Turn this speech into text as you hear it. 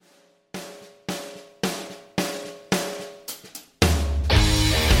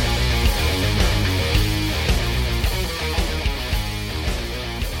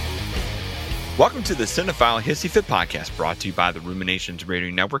Welcome to the Cinephile Hissy Fit podcast, brought to you by the Ruminations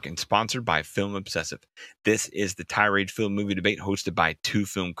Radio Network and sponsored by Film Obsessive. This is the tirade film movie debate hosted by two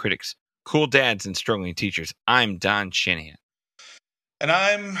film critics, cool dads and struggling teachers. I'm Don Shanahan. And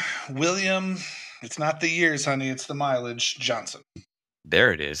I'm William, it's not the years, honey, it's the mileage, Johnson.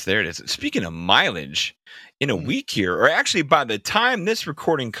 There it is. Speaking of mileage, in a week here, or actually by the time this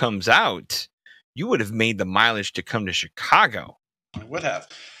recording comes out, you would have made the mileage to come to Chicago. I would have.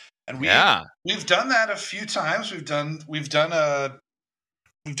 And we've done that a few times. We've done it.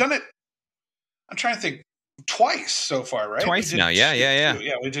 I'm trying to think, twice so far, right? Twice now, yeah.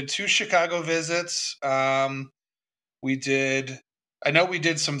 Yeah, we did 2 Chicago visits. We did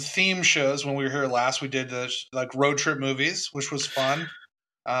some theme shows when we were here last. We did the road trip movies, which was fun.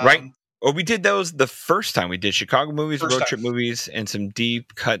 Right. Or we did those the first time. We did Chicago movies, road trip movies, and some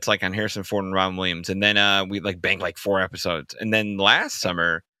deep cuts like on Harrison Ford and Robin Williams. And then we banged 4 episodes. And then last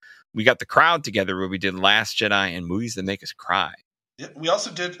summer, we got the crowd together where we did Last Jedi and movies that make us cry. Yeah, we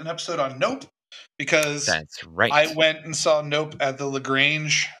also did an episode on Nope because that's right. I went and saw Nope at the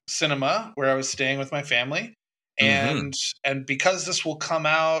LaGrange Cinema where I was staying with my family. And because this will come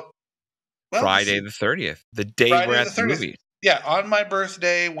out Friday the 30th, the day we're at the movie. Yeah, on my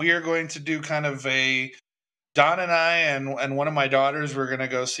birthday, we are going to do kind of a Don and I and one of my daughters, we're going to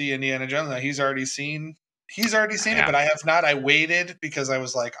go see Indiana Jones. Now, he's already seen it, but I have not. I waited because I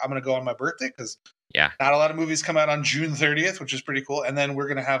was like, I'm going to go on my birthday because not a lot of movies come out on June 30th, which is pretty cool. And then we're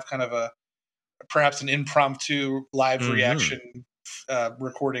going to have kind of perhaps an impromptu live reaction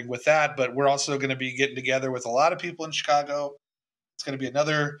recording with that. But we're also going to be getting together with a lot of people in Chicago. It's going to be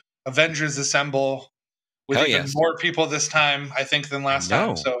another Avengers Assemble with more people this time, I think, than last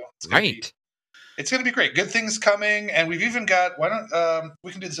time. So it's going to be great. Good things coming. And we've even got,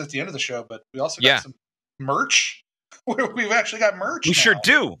 we can do this at the end of the show, but we also got some merch. We've actually got merch. We sure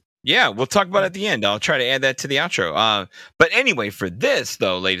do. Yeah, we'll talk about it at the end. I'll try to add that to the outro. But anyway, for this,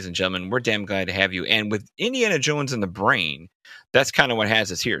 though, ladies and gentlemen, we're damn glad to have you. And with Indiana Jones in the brain, that's kind of what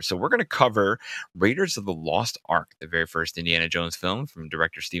has us here. So we're going to cover Raiders of the Lost Ark, the very first Indiana Jones film from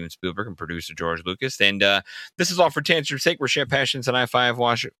director Steven Spielberg and producer George Lucas. And this is all for tantrum's sake. We're share passions and high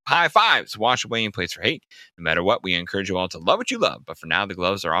fives wash away in place for hate. No matter what, we encourage you all to love what you love. But for now, the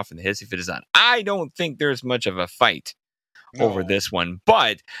gloves are off and the hissy fit is on. I don't think there's much of a fight over this one,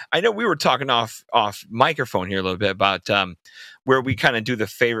 but I know we were talking off microphone here a little bit about where we kind of do the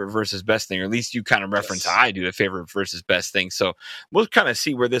favorite versus best thing, or at least you kind of reference how I do the favorite versus best thing. So we'll kind of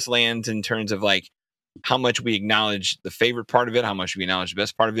see where this lands in terms of how much we acknowledge the favorite part of it, how much we acknowledge the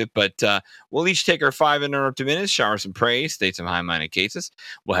best part of it. But we'll each take our 5 uninterrupted minutes, shower some praise, state some high-minded cases.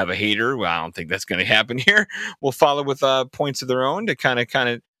 We'll have a hater. Well, I don't think that's going to happen here. We'll follow with points of their own to kind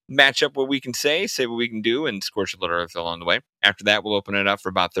of match up what we can say what we can do, and scorch a little earth along the way. After that, we'll open it up for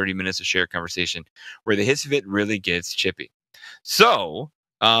about 30 minutes of shared conversation where the hiss of it really gets chippy. So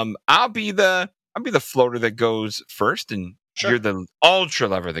I'll be the floater that goes first, and you're the ultra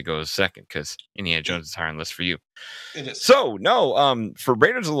lover that goes second, because Indiana Jones is higher on the list for you. It is. So for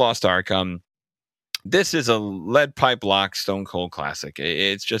Raiders of the Lost Ark, this is a lead pipe lock stone cold classic.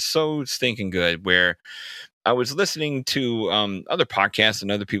 It's just so stinking good, where I was listening to other podcasts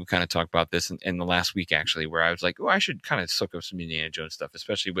and other people kind of talk about this in the last week, actually, where I was like, I should kind of soak up some Indiana Jones stuff,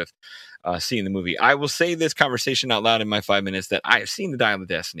 especially with seeing the movie. I will say this conversation out loud in my 5 minutes that I have seen The Dial of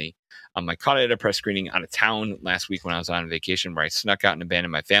Destiny. I caught it at a press screening out of town last week when I was on vacation, where I snuck out and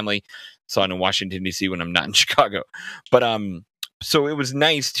abandoned my family. Saw it in Washington, D.C. when I'm not in Chicago. But so it was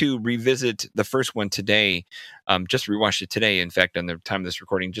nice to revisit the first one today. Just rewatched it today, in fact, on the time of this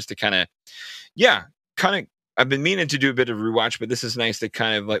recording, just to kind of, I've been meaning to do a bit of rewatch, but this is nice to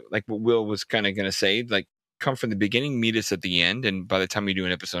kind of like what Will was kind of going to say, come from the beginning, meet us at the end. And by the time we do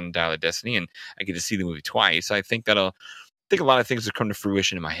an episode on Dial of Destiny and I get to see the movie twice, I think a lot of things will come to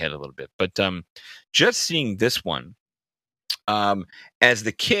fruition in my head a little bit. But just seeing this one, as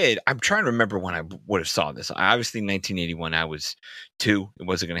the kid, I'm trying to remember when I would have saw this. Obviously, in 1981, I was 2. It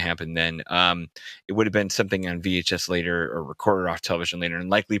wasn't going to happen then. It would have been something on VHS later, or recorded off television later, and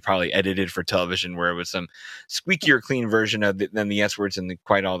likely probably edited for television, where it was some squeakier clean version of than the S words and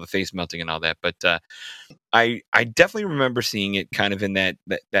quite all the face melting and all that. But I definitely remember seeing it kind of in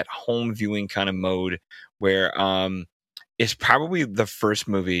that home viewing kind of mode, where it's probably the first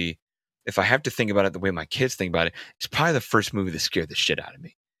movie. If I have to think about it the way my kids think about it, it's probably the first movie that scared the shit out of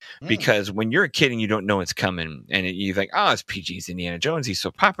me. Because when you're a kid and you don't know it's coming, and you think, it's PG's Indiana Jones, he's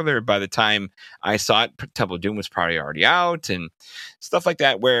so popular. By the time I saw it, Temple of Doom was probably already out and stuff like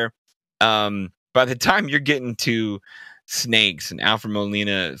that, where by the time you're getting to snakes, and Alfred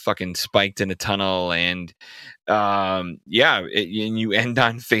Molina fucking spiked in a tunnel, and and you end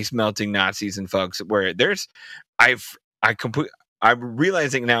on face melting Nazis and folks. Where there's, I'm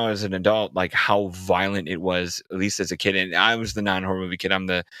realizing now as an adult like how violent it was, at least as a kid. And I was the non-horror movie kid. I'm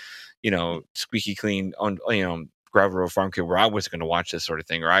the squeaky clean on gravel road farm kid, where I was going to watch this sort of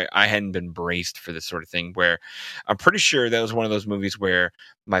thing, or I hadn't been braced for this sort of thing. Where I'm pretty sure that was one of those movies where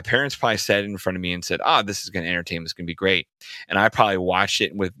my parents probably sat in front of me and said, this is going to entertain, this is going to be great. And I probably watched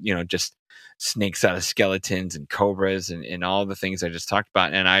it with, just snakes out of skeletons and cobras and all the things I just talked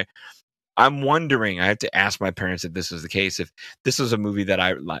about. And I'm wondering, I have to ask my parents if this was the case, if this was a movie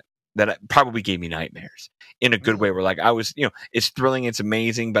that probably gave me nightmares in a good way, where like I was, it's thrilling, it's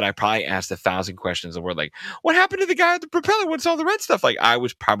amazing, but I probably asked 1,000 questions of where like, what happened to the guy at the propeller? What's all the red stuff? Like I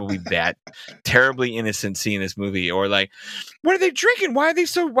was probably that terribly innocent seeing this movie. Or like, what are they drinking? Why are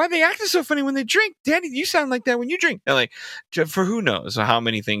they acting so funny when they drink? Daddy, you sound like that when you drink. And like, for who knows how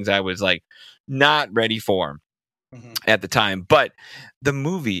many things I was like not ready for at the time. But the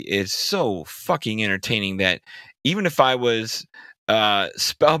movie is so fucking entertaining that even if I was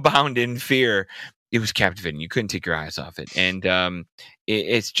spellbound in fear, it was captivating. You couldn't take your eyes off it. And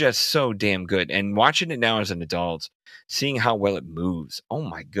it's just so damn good. And watching it now as an adult, seeing how well it moves, oh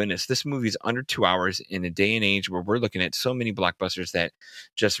my goodness, this movie is under 2 hours in a day and age where we're looking at so many blockbusters that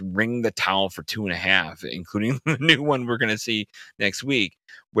just ring the towel for 2.5, including the new one we're going to see next week,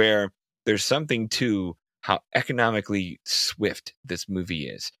 where there's something to how economically swift this movie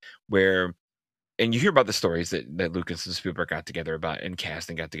is, where, and you hear about the stories that Lucas and Spielberg got together about, and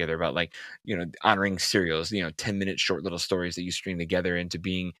casting got together about, like, honoring serials, 10-minute short little stories that you string together into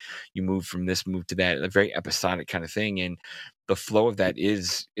being, you move from this, move to that, a very episodic kind of thing. And the flow of that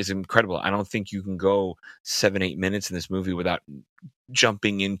is incredible. I don't think you can go 7-8 minutes in this movie without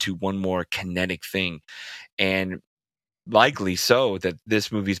jumping into one more kinetic thing. And likely so that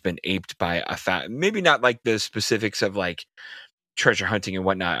this movie's been aped by maybe not like the specifics of like treasure hunting and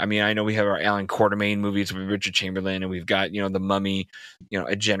whatnot. I mean, I know we have our Alan Quartermain movies with Richard Chamberlain, and we've got, the Mummy,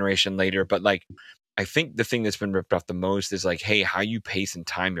 a generation later. But like, I think the thing that's been ripped off the most is like, hey, how you pace and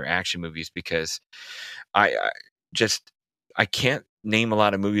time your action movies, because I can't name a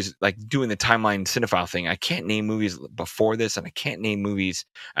lot of movies, like doing the timeline cinephile thing. I can't name movies before this, and I can't name movies,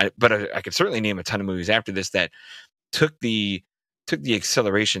 but I could certainly name a ton of movies after this that took the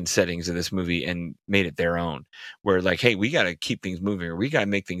acceleration settings of this movie and made it their own, where like, hey, we got to keep things moving, or we got to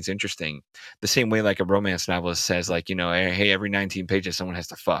make things interesting, the same way like a romance novelist says, like, hey, every 19 pages someone has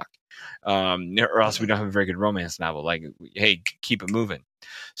to fuck, or else we don't have a very good romance novel. Like, hey, keep it moving.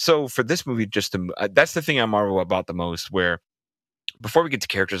 So for this movie, just that's the thing I marvel about the most, where before we get to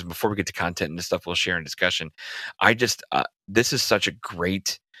characters and before we get to content and the stuff we'll share in discussion, I just this is such a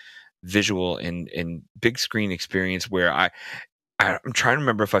great visual and big screen experience, where I'm trying to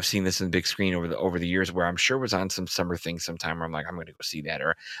remember if I've seen this in the big screen over the years, where I'm sure it was on some summer thing sometime where I'm like, I'm going to go see that.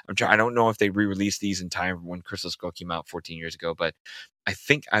 Or I don't know if they re-released these in time when Crystal Skull came out 14 years ago, but I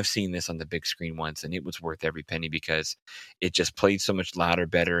think I've seen this on the big screen once, and it was worth every penny, because it just played so much louder,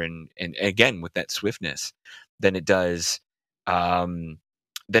 better, and again with that swiftness than it does on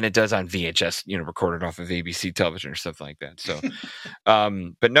VHS, recorded off of ABC television or something like that. So,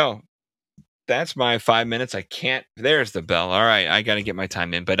 but no, that's my 5 minutes. I can't. There's the bell. All right, I got to get my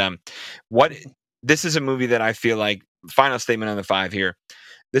time in. But what? This is a movie that I feel like, final statement on the 5 here.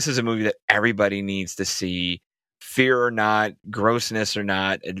 This is a movie that everybody needs to see, fear or not, grossness or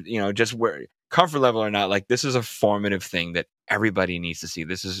not, just where comfort level or not. Like, this is a formative thing that everybody needs to see.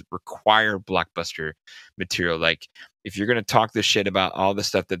 This is required blockbuster material. Like, if you're going to talk this shit about all the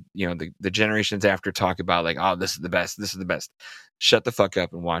stuff that, the generations after talk about, like, oh, this is the best, this is the best, shut the fuck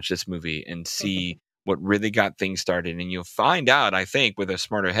up and watch this movie and see what really got things started. And you'll find out, I think, with a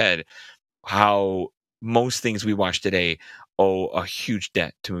smarter head, how most things we watch today owe a huge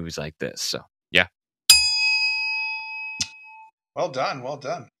debt to movies like this. So, yeah. Well done. Well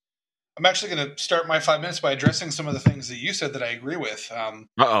done. I'm actually going to start my 5 minutes by addressing some of the things that you said that I agree with.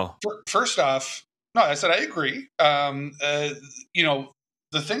 First off, no, I said I agree. The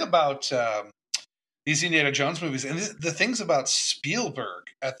thing about these Indiana Jones movies, and the things about Spielberg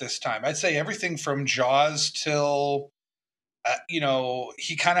at this time, I'd say everything from Jaws till,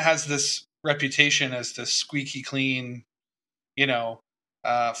 he kind of has this reputation as the squeaky clean,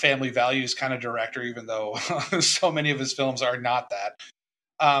 family values kind of director, even though so many of his films are not that.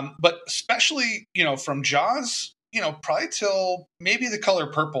 But especially, from Jaws, probably till maybe The Color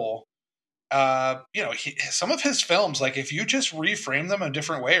Purple, some of his films, like if you just reframe them a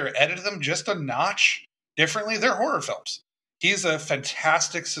different way or edit them just a notch differently, they're horror films. He's a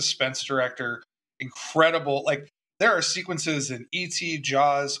fantastic suspense director, incredible. Like there are sequences in E.T.,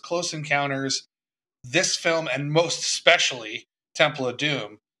 Jaws, Close Encounters, this film, and most especially Temple of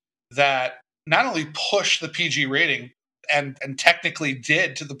Doom, that not only push the PG rating and technically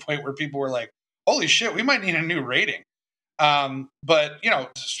did, to the point where people were like, holy shit, we might need a new rating. But, you know,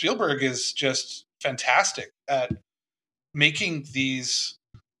 Spielberg is just fantastic at making these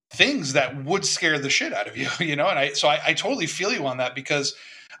things that would scare the shit out of you, you know? And I totally feel you on that, because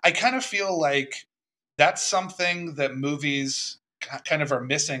I kind of feel like that's something that movies kind of are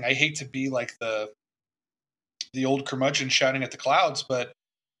missing. I hate to be like the old curmudgeon shouting at the clouds, but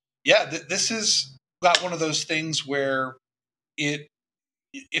yeah, this is got one of those things where it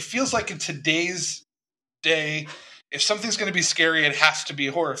feels like in today's day, if something's going to be scary, it has to be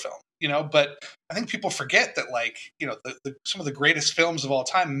a horror film, you know. But I think people forget that, like, you know, some of the greatest films of all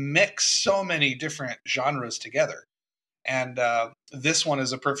time mix so many different genres together, and this one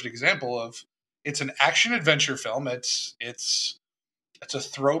is a perfect example of, it's an action adventure film. It's a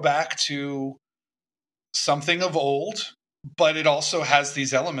throwback to something of old, but it also has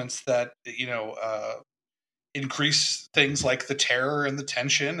these elements that, you know, increase things like the terror and the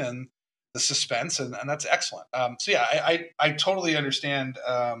tension and the suspense, and that's excellent. So yeah, I totally understand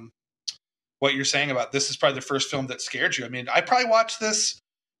what you're saying about this is probably the first film that scared you. I mean, I probably watched this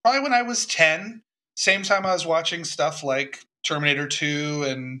probably when I was 10, same time I was watching stuff like Terminator 2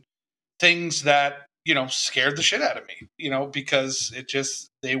 and things that, you know, scared the shit out of me, you know, because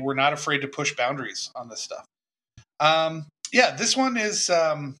they were not afraid to push boundaries on this stuff. Yeah, this one is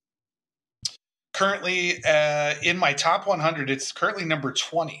currently in my top 100. It's currently number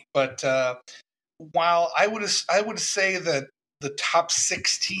 20. But while I would say that the top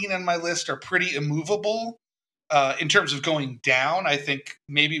 16 on my list are pretty immovable in terms of going down, I think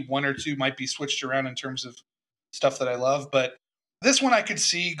maybe one or two might be switched around in terms of stuff that I love. But this one I could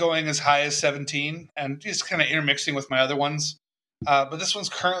see going as high as 17 and just kind of intermixing with my other ones. But this one's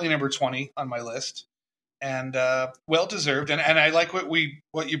currently number 20 on my list, and well deserved. And I like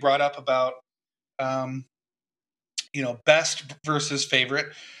what you brought up about you know, best versus favorite.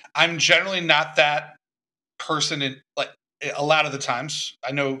 I'm generally not that person in, like, a lot of the times.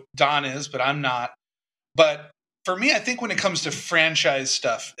 I know Don is, but I'm not. But for me, I think when it comes to franchise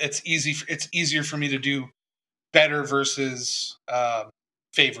stuff, it's easier for me to do better versus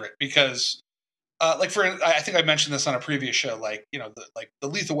favorite, because like, I think I mentioned this on a previous show, like, you know, the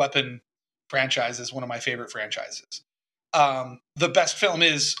Lethal Weapon franchise is one of my favorite franchises. The best film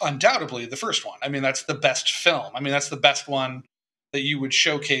is undoubtedly the first one. I mean, that's the best film. I mean, that's the best one that you would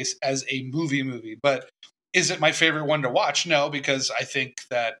showcase as a movie. But is it my favorite one to watch? No, because I think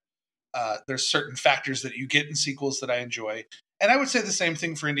that there's certain factors that you get in sequels that I enjoy. And I would say the same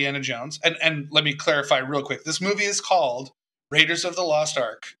thing for Indiana Jones. And let me clarify real quick. This movie is called Raiders of the Lost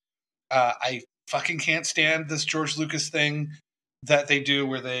Ark. I fucking can't stand this George Lucas thing that they do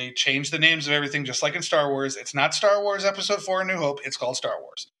where they change the names of everything, just like in Star Wars. It's not Star Wars Episode 4 A New Hope. It's called Star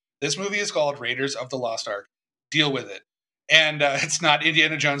Wars. This movie is called Raiders of the Lost Ark. Deal with it. And it's not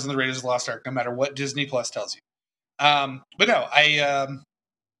Indiana Jones and the Raiders of the Lost Ark, no matter what Disney Plus tells you. But no, I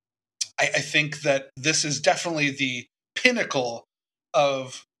think that this is definitely the pinnacle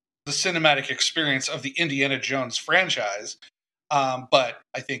of the cinematic experience of the Indiana Jones franchise. But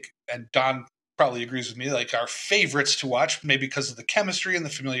I think, and Don probably agrees with me, like, our favorites to watch, maybe because of the chemistry and the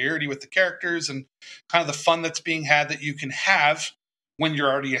familiarity with the characters and kind of the fun that's being had that you can have when you're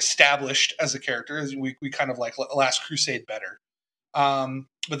already established as a character. We kind of like Last Crusade better.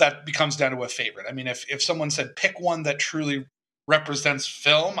 But that becomes down to a favorite. I mean, if someone said pick one that truly represents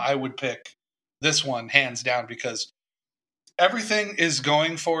film, I would pick this one hands down, because everything is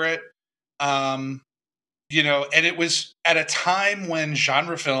going for it. You know, and it was at a time when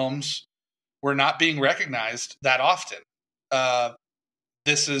genre films were not being recognized that often.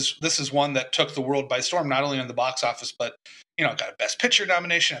 This is one that took the world by storm, not only in the box office, but, you know, got a Best Picture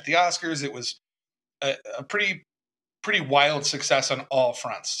nomination at the Oscars. It was a pretty wild success on all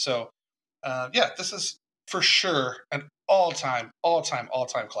fronts. So, yeah, this is for sure an all-time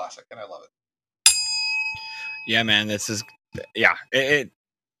classic, and I love it. Yeah, man, this is, yeah.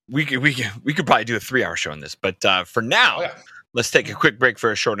 We could probably do a 3-hour show on this, but for now, let's take a quick break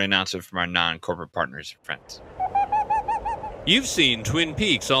for a short announcement from our non-corporate partners and friends. You've seen Twin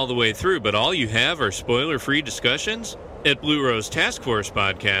Peaks all the way through, but all you have are spoiler-free discussions? At Blue Rose Task Force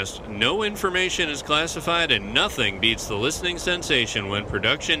Podcast, no information is classified and nothing beats the listening sensation when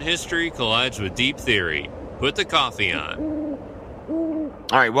production history collides with deep theory. Put the coffee on.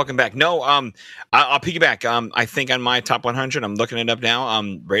 All right, welcome back. No, I'll piggyback. I think on my top 100, I'm looking it up now.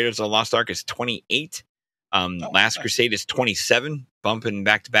 Raiders of the Lost Ark is 28. Last Crusade is 27, bumping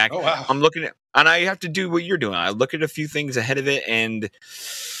back to back. Oh, wow. I'm looking at And I have to do what you're doing. I look at a few things ahead of it, and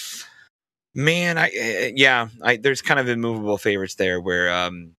man, there's kind of immovable favorites there where,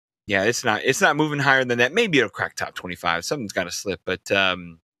 it's not moving higher than that. Maybe it'll crack top 25. Something's got to slip, but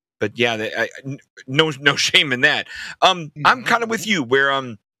yeah, no shame in that. I'm kind of with you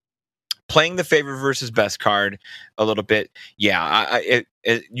where playing the favorite versus best card a little bit. Yeah,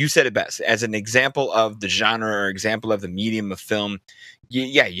 you said it best. As an example of the genre or example of the medium of film,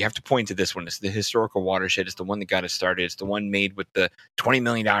 you have to point to this one. It's the historical watershed. It's the one that got us started. It's the one made with the $20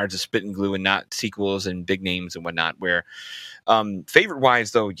 million of spit and glue and not sequels and big names and whatnot. Where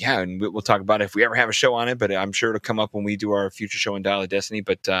favorite-wise, though, yeah, and we'll talk about it if we ever have a show on it, but I'm sure it'll come up when we do our future show on Dial of Destiny.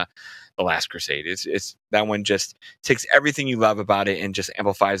 But The Last Crusade, it's that one just takes everything you love about it and just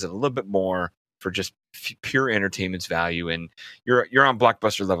amplifies it a little bit more for just pure entertainment's value, and you're on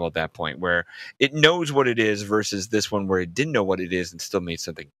blockbuster level at that point where it knows what it is versus this one where it didn't know what it is and still made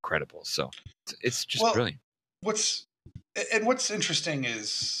something incredible. So it's just brilliant. What's interesting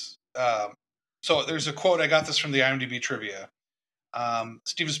is so there's a quote, I got this from the IMDb trivia.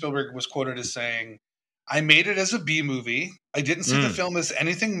 Steven Spielberg was quoted as saying, "I made it as a B movie. I didn't see the film as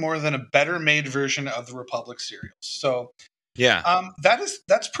anything more than a better made version of the Republic serials." So yeah,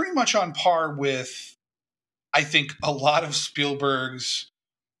 that's pretty much on par with, I think, a lot of Spielberg's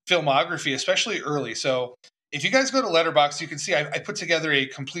filmography, especially early. So if you guys go to Letterboxd, you can see I put together a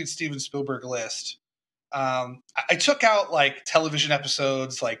complete Steven Spielberg list. I took out like television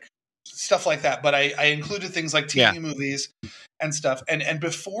episodes, like stuff like that, but I included things like TV movies and stuff. And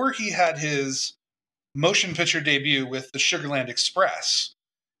before he had his motion picture debut with the Sugarland Express,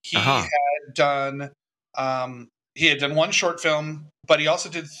 he had done one short film, but he also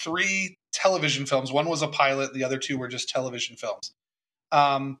did 3 television films. One was a pilot, the other 2 were just television films.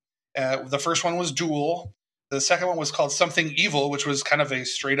 The first one was Duel. The second one was called Something Evil, which was kind of a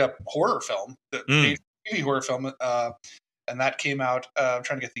straight up horror film, TV horror film. And that came out, I'm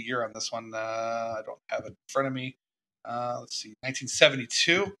trying to get the year on this one. I don't have it in front of me. Let's see,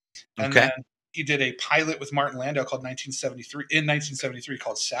 1972. And then he did a pilot with Martin Landau called 1973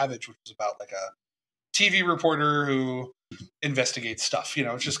 called Savage, which was about like a TV reporter who investigates stuff.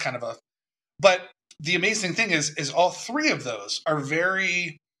 It's just kind of a. But the amazing thing is all 3 of those are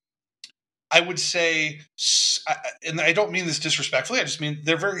very, I would say, and I don't mean this disrespectfully, I just mean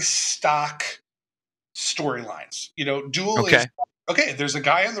they're very stock storylines. Duel is, okay, there's a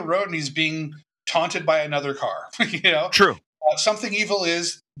guy on the road and he's being taunted by another car. True. Something Evil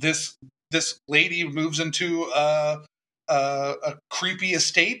is this lady moves into a creepy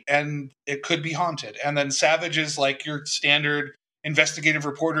estate and it could be haunted. And then Savage is like your standard investigative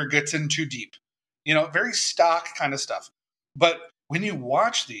reporter gets in too deep. Very stock kind of stuff. But when you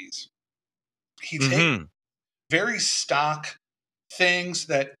watch these, he takes very stock things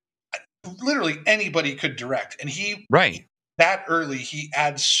that literally anybody could direct. And that early, he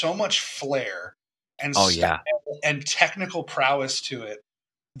adds so much flair and and technical prowess to it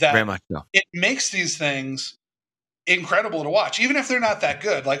that very much so. It makes these things incredible to watch, even if they're not that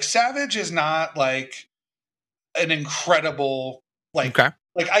good. Like Savage is not like an incredible, like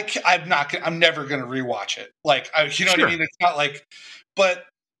I'm never going to rewatch it. Like, you know what I mean? It's not like, but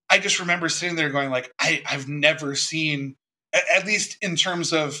I just remember sitting there going like, I've never seen, at least in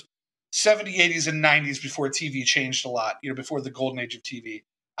terms of 70s, 80s, and 90s before TV changed a lot, before the golden age of TV,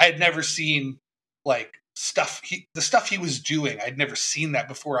 I had never seen like the stuff he was doing. I'd never seen that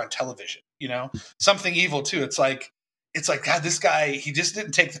before on television, Something Evil too. It's like, God, this guy, he just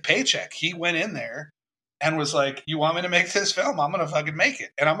didn't take the paycheck. He went in there and was like, you want me to make this film? I'm going to fucking make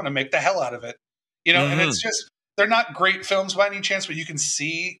it. And I'm going to make the hell out of it. And it's just, they're not great films by any chance, but you can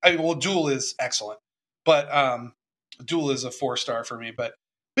see, Duel is excellent, but Duel is a 4-star for me. But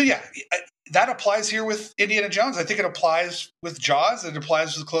yeah, that applies here with Indiana Jones. I think it applies with Jaws. It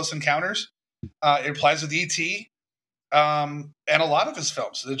applies with Close Encounters. It applies with E.T. And a lot of his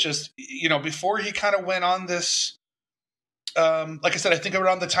films. It just, before he kind of went on this, like I said, I think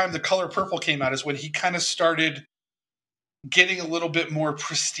around the time The Color Purple came out is when he kind of started getting a little bit more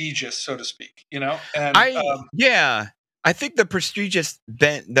prestigious, so to speak, And I think the prestigious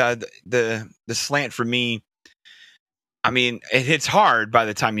bent, the slant for me, I mean, it hits hard by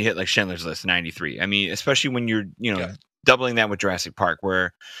the time you hit like Schindler's List 93. I mean, especially when you're, doubling that with Jurassic Park,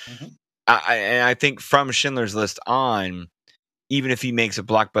 where I think from Schindler's List on, even if he makes a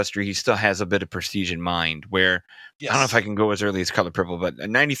blockbuster, he still has a bit of prestige in mind, where I don't know if I can go as early as Color Purple, but a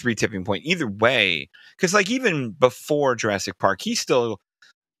 93 tipping point either way. Because like even before Jurassic Park, he's still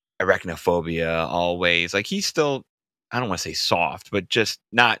Arachnophobia always. Like he's still, I don't want to say soft, but just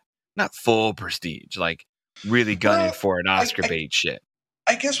not full prestige. Like really gunning for an Oscar bait shit.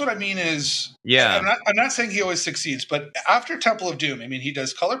 I guess what I mean is, Yeah. I'm not saying he always succeeds, but after Temple of Doom, I mean, he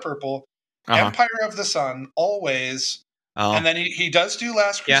does Color Purple, Empire of the Sun, Always, and then he does do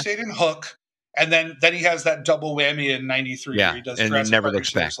Last Crusade and Hook, and then he has that double whammy in '93 where he does and Jurassic never Park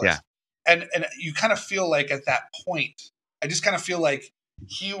looks back. and and you kind of feel like at that point, I just kind of feel like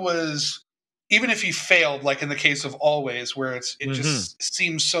he was, even if he failed, like in the case of Always, where it just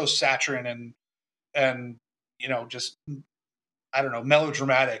seems so saccharine and you know, just, I don't know,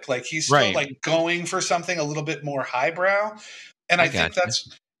 melodramatic. Like he's still like going for something a little bit more highbrow. And I think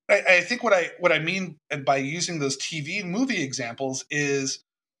that's, I think what I mean by using those TV movie examples is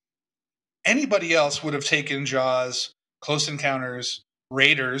anybody else would have taken Jaws, Close Encounters,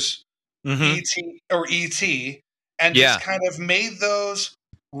 Raiders, E.T. or E.T. and just kind of made those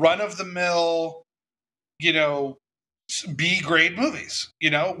run of the mill, you know, B grade movies, you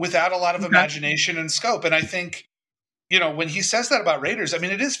know, without a lot of imagination and scope. And I think, you know, when he says that about Raiders, I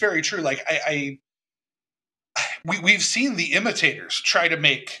mean, it is very true. Like we've seen the imitators try to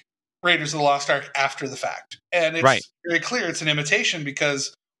make Raiders of the Lost Ark after the fact. And it's very clear it's an imitation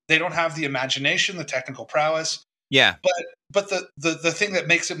because they don't have the imagination, the technical prowess. Yeah. But the thing that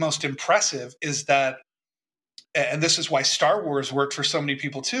makes it most impressive is that, and this is why Star Wars worked for so many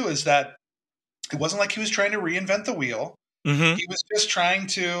people too, is that it wasn't like he was trying to reinvent the wheel. He was just trying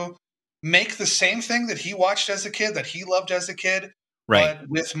to make the same thing that he watched as a kid, that he loved as a kid, but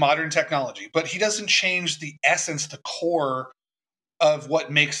with modern technology. But he doesn't change the essence, the core of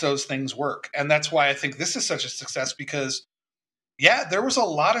what makes those things work. And that's why I think this is such a success because, yeah, there was a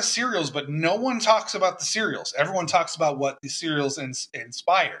lot of serials, but no one talks about the serials. Everyone talks about what the serials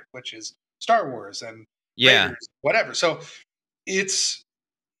inspired, which is Star Wars and Raiders, whatever. So it's,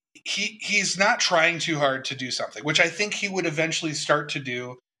 he's not trying too hard to do something, which I think he would eventually start to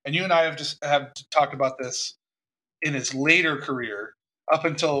do. And you and I have talked about this in his later career up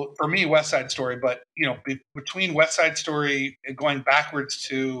until, for me, West Side Story. But, you know, between West Side Story and going backwards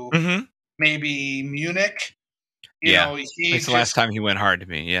to maybe Munich, you know, it's the last time he went hard to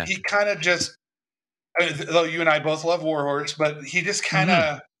me. Yeah. He kind of just, I mean, though you and I both love Warhorse, but he just kind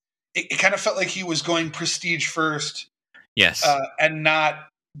of, it kind of felt like he was going prestige first. Yes. And not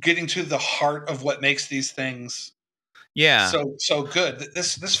getting to the heart of what makes these things so good.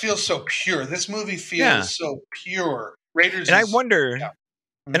 This feels so pure. This movie feels so pure. Raiders, and I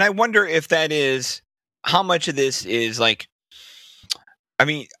wonder if that is how much of this is like, I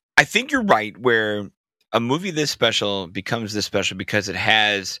mean, I think you're right where a movie this special becomes this special because it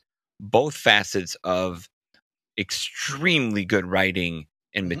has both facets of extremely good writing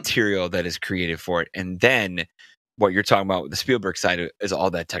and material that is created for it, and then what you're talking about with the Spielberg side is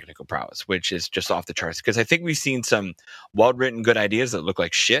all that technical prowess, which is just off the charts. Because I think we've seen some well-written good ideas that look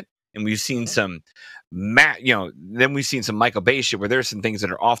like shit, and we've seen some, then we've seen some Michael Bay shit where there's some things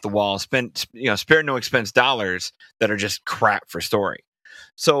that are off the wall, spare no expense dollars that are just crap for story.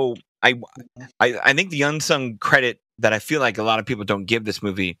 So I think the unsung credit that I feel like a lot of people don't give this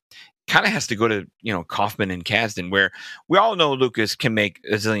movie kind of has to go to, you know, Kaufman and Kasdan, where we all know Lucas can make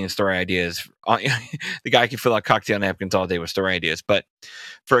a zillion story ideas. The guy can fill out cocktail napkins all day with story ideas. But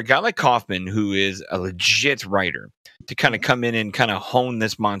for a guy like Kaufman, who is a legit writer, to kind of come in and kind of hone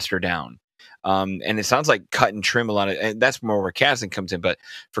this monster down. And it sounds like cut and trim a lot of, and that's more where Kasdan comes in. But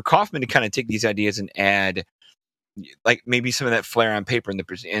for Kaufman to kind of take these ideas and add like maybe some of that flair on paper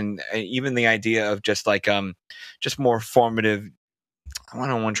and even the idea of just like just more formative, I don't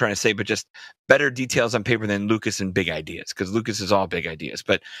know what I'm trying to say, but just better details on paper than Lucas and big ideas, because Lucas is all big ideas.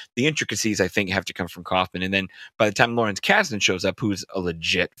 But the intricacies, I think, have to come from Kaufman. And then by the time Lawrence Kasdan shows up, who's a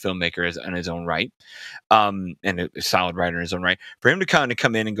legit filmmaker in his own right, and a solid writer in his own right, for him to kind of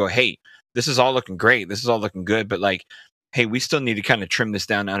come in and go, hey, this is all looking great. This is all looking good. But like, hey, we still need to kind of trim this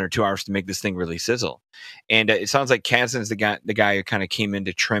down under 2 hours to make this thing really sizzle. And it sounds like Kasdan's the guy who kind of came in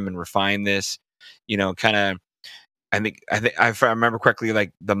to trim and refine this, you know, kind of. I think if I remember correctly,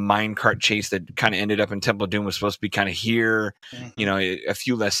 like the minecart chase that kind of ended up in Temple of Doom was supposed to be kind of here, you know, a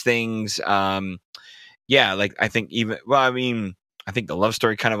few less things. Like I think I think the love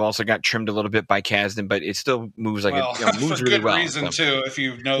story kind of also got trimmed a little bit by Kasdan, but it still moves like moves for really good well. Reason too, if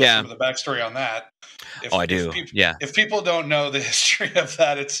you know some of the backstory on that. I do. If people don't know the history of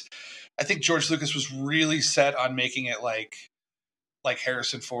that, I think George Lucas was really set on making it like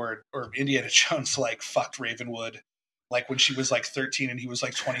Harrison Ford or Indiana Jones like fucked Ravenwood. Like when she was like 13 and he was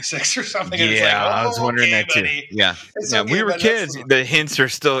like 26 or something. Yeah, and it's like, I was wondering that too. Yeah, we were kids. The hints are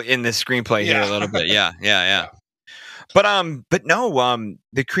still in the screenplay here a little bit. Yeah. But no,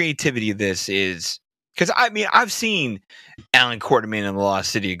 the creativity of this is, because I mean, I've seen Alan Quartermain in The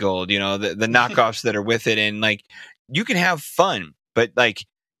Lost City of Gold. You know, the knockoffs that are with it, and like you can have fun but like,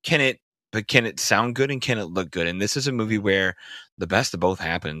 can it sound good and can it look good? And this is a movie where the best of both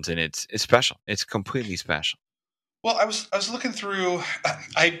happens, and it's special. It's completely special. Well, I was looking through.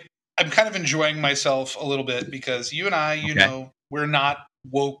 I'm kind of enjoying myself a little bit because you and I, Okay. we're not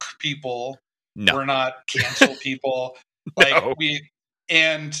woke people. No. We're not cancel people. No.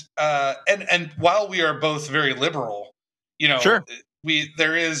 And while we are both very liberal, Sure.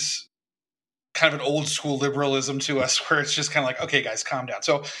 there is kind of an old school liberalism to us where it's just kind of like, okay, guys, calm down.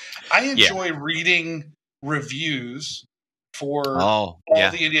 So I enjoy reading reviews for all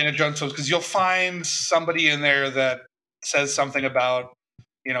the Indiana Jones films because you'll find somebody in there that says something about,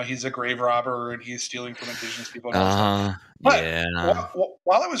 he's a grave robber and he's stealing from indigenous people and all that stuff. But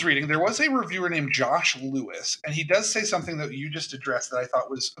while I was reading, there was a reviewer named Josh Lewis, and he does say something that you just addressed that I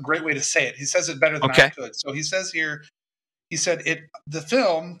thought was a great way to say it. He says it better than I could. So he says here, he said, the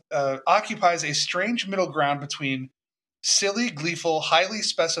film occupies a strange middle ground between silly, gleeful, highly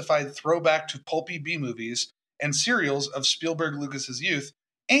specified throwback to pulpy B-movies and serials of Spielberg Lucas's youth,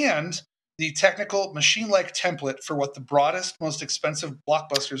 and the technical, machine-like template for what the broadest, most expensive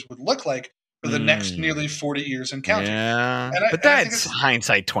blockbusters would look like for the next nearly 40 years and counting. Yeah, but that's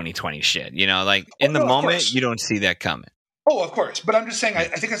hindsight 2020 shit. Like in the moment, you don't see that coming. Oh, of course. But I'm just saying, I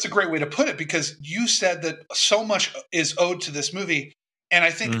think that's a great way to put it because you said that so much is owed to this movie. And I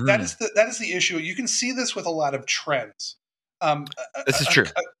think that is the issue. You can see this with a lot of trends. This is true.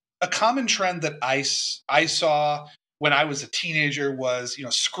 A common trend that I saw when I was a teenager was,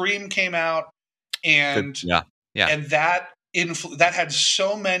 Scream came out and and that had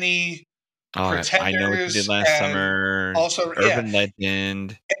so many pretenders. I know what you did last summer. Also, Urban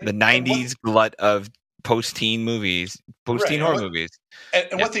Legend, the 90s glut of post-teen movies, post-teen horror movies.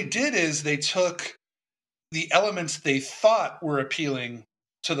 And what they did is they took the elements they thought were appealing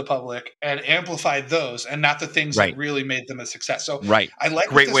to the public and amplified those and not the things that really made them a success. So I like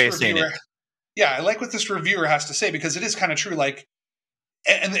great way of saying it. Yeah, I like what this reviewer has to say because it is kind of true. Like,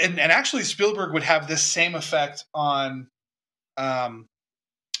 and actually Spielberg would have this same effect on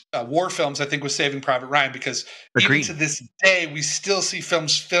war films, I think, with Saving Private Ryan, because even to this day, we still see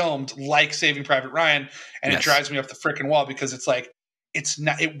films filmed like Saving Private Ryan, and it drives me up the frickin' wall because it's like,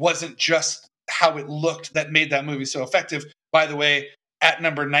 it wasn't just how it looked that made that movie so effective. By the way, at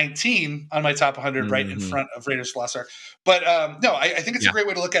number 19 on my top 100, right in front of Raiders of the Lost Ark. But no, I think it's a great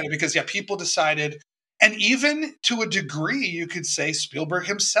way to look at it because, people decided, and even to a degree, you could say Spielberg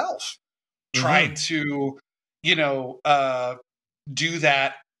himself tried to, do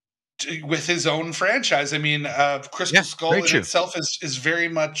that with his own franchise. I mean, Crystal Skull in itself is very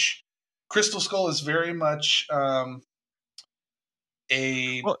much Crystal Skull is very much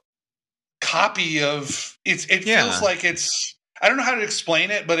a copy of it. It feels like it's, I don't know how to explain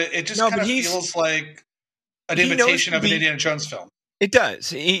it, but it just kind of feels like an imitation of an Indiana Jones film. It does.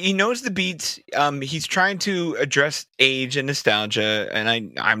 He knows the beats. He's trying to address age and nostalgia,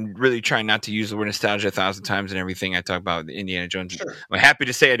 and I'm really trying not to use the word nostalgia 1,000 times in everything I talk about Indiana Jones. Sure. I'm happy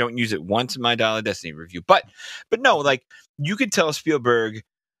to say I don't use it once in my Dial of Destiny review, but no, like you could tell Spielberg,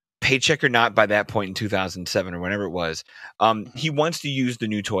 paycheck or not, by that point in 2007 or whenever it was, he wants to use the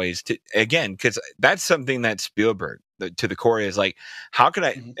new toys to, again, because that's something that Spielberg to the core is like, how can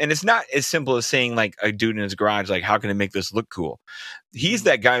I, and it's not as simple as saying like a dude in his garage, like, how can I make this look cool? He's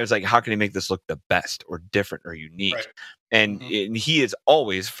that guy who's like, how can I make this look the best or different or unique? Right. And he is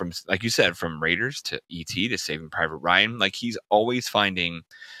always, from, like you said, from Raiders to E.T. to Saving Private Ryan, like he's always finding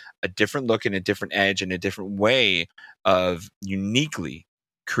a different look and a different edge and a different way of uniquely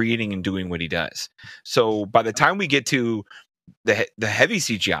creating and doing what he does. So by the time we get to the heavy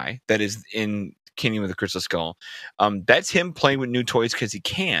CGI that is in Kingdom of the Crystal Skull, that's him playing with new toys because he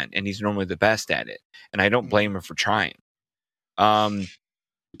can, and he's normally the best at it. And I don't blame him for trying. To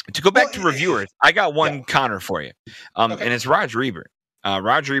go back to reviewers, I got one counter for you, and it's Roger Ebert.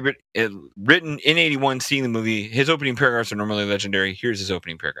 Roger Ebert, written in 1981, seeing the movie. His opening paragraphs are normally legendary. Here's his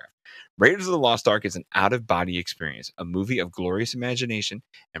opening paragraph. Raiders of the Lost Ark is an out-of-body experience, a movie of glorious imagination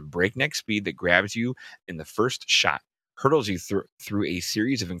and breakneck speed that grabs you in the first shot, hurdles you through a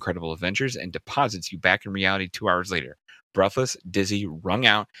series of incredible adventures, and deposits you back in reality 2 hours later, breathless, dizzy, wrung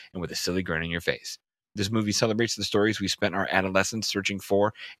out, and with a silly grin on your face. This movie celebrates the stories we spent our adolescence searching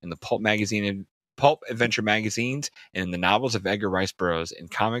for in the pulp adventure magazines and in the novels of Edgar Rice Burroughs, in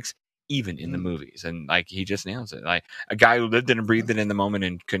comics, even in the movies. And like, he just nails it. Like a guy who lived it and breathed it in the moment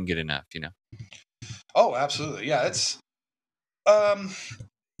and couldn't get enough, Oh, absolutely. Yeah. It's,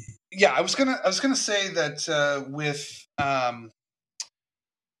 yeah, I was gonna say that with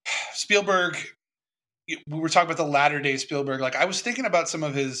Spielberg, we were talking about the latter day Spielberg. Like I was thinking about some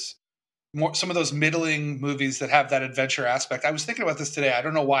of his some of those middling movies that have that adventure aspect. I was thinking about this today. I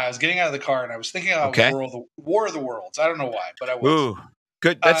don't know why. I was getting out of the car and I was thinking about War of the Worlds. I don't know why, but I was. Ooh,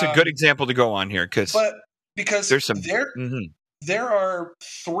 good. That's a good example to go on here because there's some there are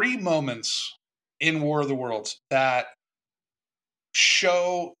 3 moments in War of the Worlds that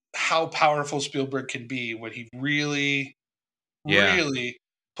show how powerful Spielberg can be when he really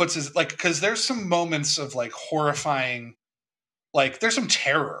puts his because there's some moments of horrifying. There's some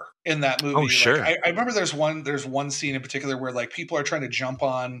terror in that movie. Oh, sure. I remember there's one scene in particular where people are trying to jump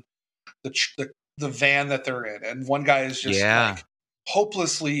on the van that they're in, and one guy is just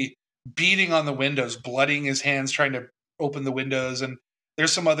hopelessly beating on the windows, blooding his hands trying to open the windows. And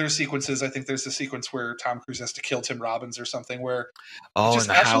there's some other sequences. I think there's a sequence where Tom Cruise has to kill Tim Robbins or something where in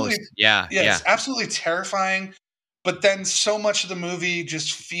the house. It's absolutely terrifying. But then so much of the movie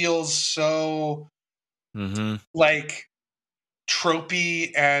just feels so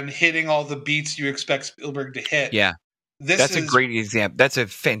tropey and hitting all the beats you expect Spielberg to hit. Yeah. That's a great example. That's a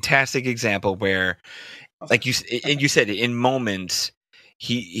fantastic example where, you said, in moments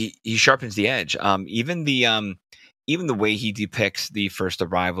he sharpens the edge. Even the way he depicts the first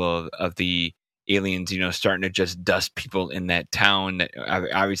arrival of the aliens, starting to just dust people in that town.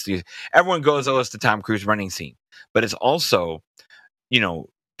 Obviously, everyone goes, "Oh, it's the Tom Cruise running scene," but it's also,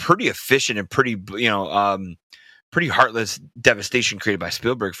 pretty efficient and pretty, pretty heartless devastation created by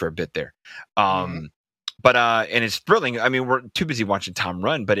Spielberg for a bit there. But and it's thrilling. I mean, we're too busy watching Tom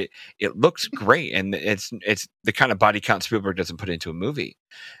run, but it looks great, and it's the kind of body count Spielberg doesn't put into a movie.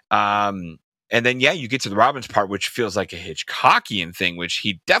 And then you get to the Robbins part, which feels like a Hitchcockian thing, which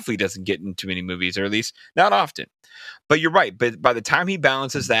he definitely doesn't get in too many movies, or at least not often. But you're right. But by the time he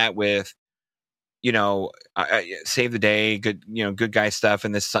balances that with, save the day, good, good guy stuff,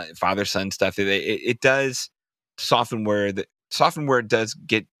 and this father son stuff, it does soften where it does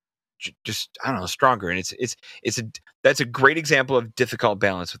get just, I don't know, stronger. And that's a great example of difficult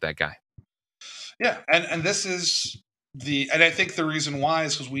balance with that guy. Yeah. And this is and I think the reason why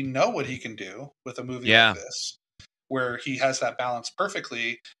is because we know what he can do with a movie like this, where he has that balance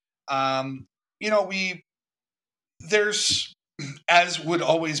perfectly. There's, as would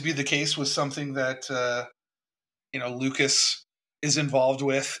always be the case with something that, Lucas is involved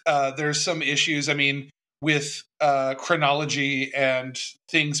with, there's some issues. I mean, with chronology and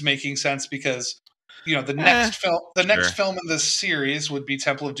things making sense, because the next film in this series would be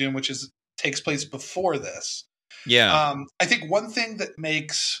Temple of Doom, which takes place before this. I think one thing that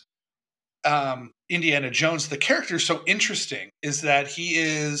makes Indiana Jones, the character, so interesting is that he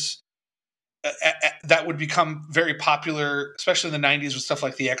is that would become very popular, especially in the 90s with stuff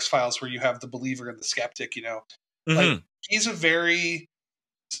like the X-Files, where you have the believer and the skeptic. He's a very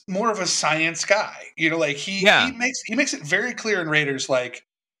more of a science guy, he makes it very clear in Raiders, if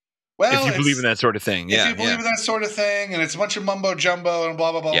you believe in that sort of thing, if you believe in that sort of thing, and it's a bunch of mumbo jumbo and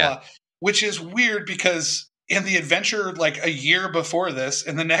blah blah blah blah, which is weird because in the adventure, a year before this,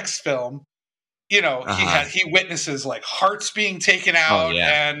 in the next film, he witnesses hearts being taken out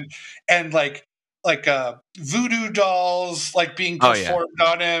and voodoo dolls being performed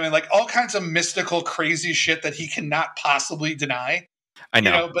on him, and all kinds of mystical crazy shit that he cannot possibly deny. I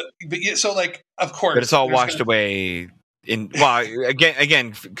know, but so of course, but it's all washed away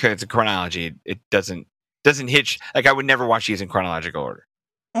again because of chronology. It doesn't hitch. I would never watch these in chronological order.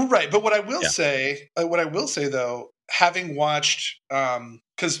 Right, but what I will say though, having watched,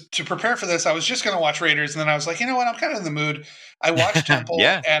 because to prepare for this, I was just going to watch Raiders, and then I was like, you know what, I'm kind of in the mood. I watched Temple,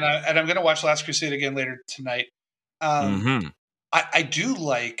 and I'm going to watch Last Crusade again later tonight. I do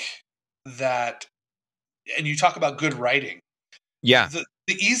like that, and you talk about good writing. Yeah.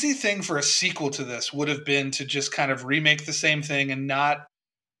 The easy thing for a sequel to this would have been to just kind of remake the same thing and not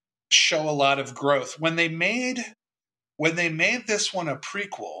show a lot of growth. When they made this one a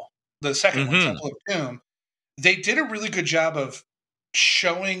prequel, the second one, Temple of Doom, they did a really good job of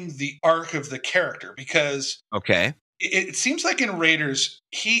showing the arc of the character, because it seems like in Raiders,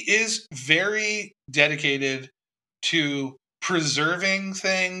 he is very dedicated to preserving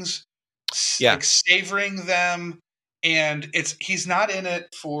things, savoring them. And he's not in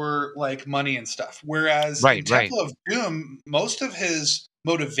it for money and stuff. Whereas in Temple of Doom, most of his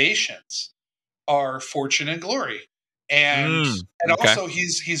motivations are fortune and glory. And also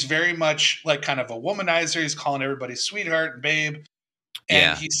he's very much kind of a womanizer. He's calling everybody sweetheart and babe.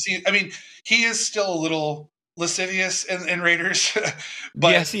 And he is still a little lascivious in Raiders.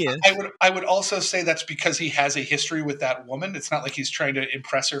 But yes, he is. I would also say that's because he has a history with that woman. It's not like he's trying to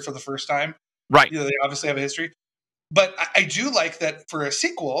impress her for the first time. Right. They obviously have a history. But I do like that for a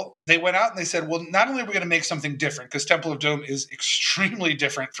sequel, they went out and they said, well, not only are we going to make something different, because Temple of Doom is extremely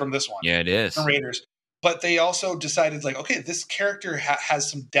different from this one. Yeah, it is. From Raiders. But they also decided, like, okay, this character has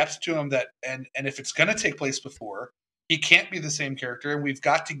some depth to him that, and if it's going to take place before, he can't be the same character, and we've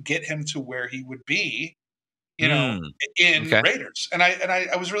got to get him to where he would be, in Raiders. And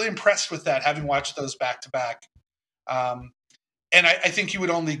I was really impressed with that, having watched those back to back. And I think you would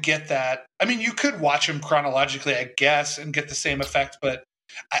only get that. I mean, you could watch them chronologically, I guess, and get the same effect. But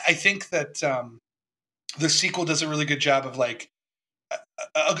I think that the sequel does a really good job of, like,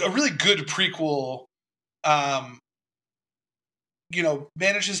 a really good prequel.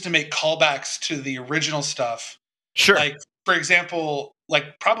 Manages to make callbacks to the original stuff. Sure. Like, for example,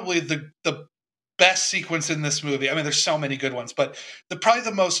 like probably the best sequence in this movie. I mean, there's so many good ones, but probably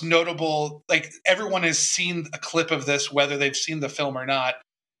the most notable, like everyone has seen a clip of this, whether they've seen the film or not,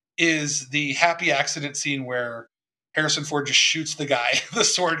 is the happy accident scene where Harrison Ford just shoots the guy, the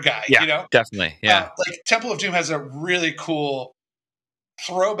sword guy. Yeah, definitely. Yeah. Like Temple of Doom has a really cool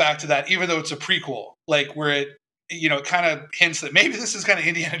throwback to that, even though it's a prequel, like where it, it kind of hints that maybe this is kind of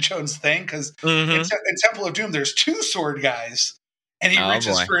Indiana Jones thing, because in Temple of Doom, there's two sword guys, and he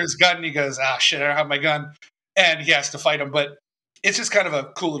reaches for his gun, and he goes, shit, I don't have my gun, and he has to fight him. But it's just kind of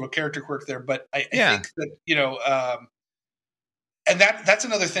a cool little character quirk there. But I think that, and that's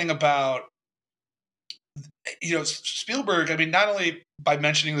another thing about, Spielberg. I mean, not only by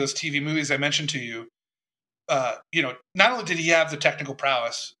mentioning those TV movies I mentioned to you, not only did he have the technical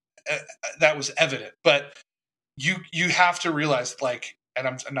prowess that was evident, but you have to realize, like, and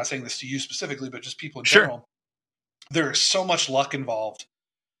I'm not saying this to you specifically, but just people in general, there is so much luck involved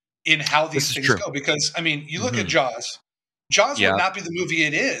in how these things go. Because, I mean, you look at Jaws. Jaws would not be the movie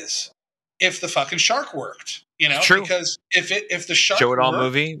it is if the fucking shark worked. Because if the shark show it all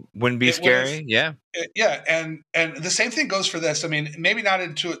movie wouldn't be scary. And the same thing goes for this. I mean, maybe not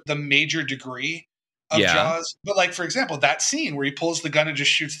into the major degree of Jaws, but, like, for example, that scene where he pulls the gun and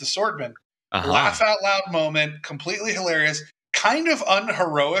just shoots the swordman. Laugh out loud moment, completely hilarious, kind of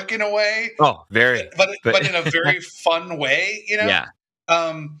unheroic in a way. Oh, very, but in a very fun way, Yeah.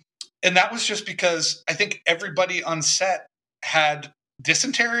 And that was just because I think everybody on set had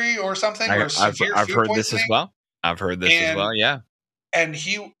dysentery or something, or severe I've food heard poisoning. This as well. I've heard this as well. Yeah. And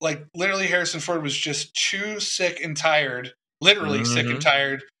he, like, literally, Harrison Ford was just too sick and tired, literally sick and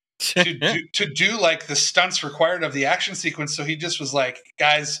tired, to do like the stunts required of the action sequence. So he just was like,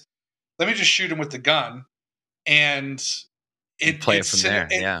 guys, let me just shoot him with the gun, and play from there.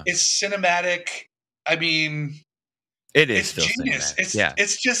 It's cinematic. I mean, it's still genius. Cinematic.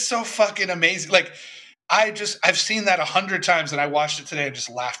 It's just so fucking amazing. Like, I've seen that 100 times, and I watched it today and just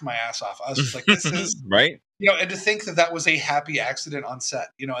laughed my ass off. I was just like, this is right. And to think that was a happy accident on set,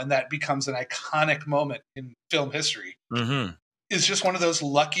 and that becomes an iconic moment in film history. It's just one of those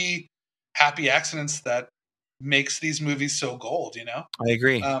lucky, happy accidents that makes these movies so gold. I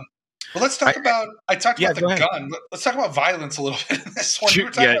agree. But let's talk about. I talked about the gun. Let's talk about violence a little bit in this one. You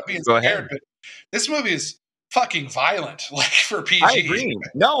were talking about being scared, but this movie is fucking violent, like, for PG. I agree.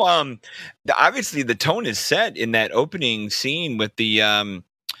 No, obviously the tone is set in that opening scene with the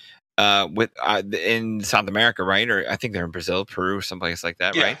in South America, right? Or I think they're in Brazil, Peru, someplace like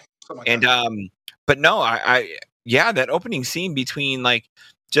that, right? Like that. But no, that opening scene between, like,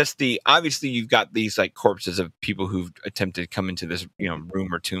 just obviously you've got these, like, corpses of people who've attempted to come into this,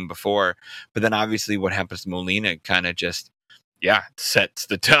 room or tomb before, but then obviously what happens to Molina kind of just, sets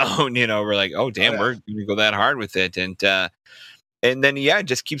the tone. We're like, oh damn, we're gonna go that hard with it, and then it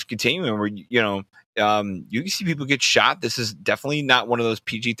just keeps continuing. Where you can see people get shot. This is definitely not one of those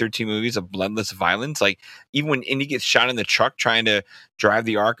PG-13 movies of bloodless violence. Like, even when Indy gets shot in the truck trying to drive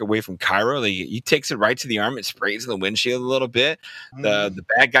the Ark away from Cairo, like, he takes it right to the arm. It sprays in the windshield a little bit. The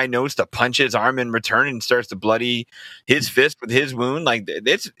bad guy knows to punch his arm in return and starts to bloody his fist with his wound. Like,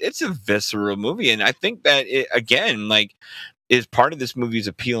 it's a visceral movie, and I think that it, again, like, is part of this movie's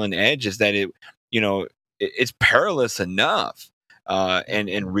appeal and edge, is that it's perilous enough.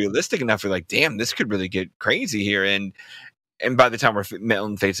 And realistic enough, you're like, damn, this could really get crazy here. And by the time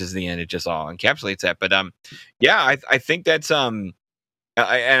Melton faces the end, it just all encapsulates that. But I think that's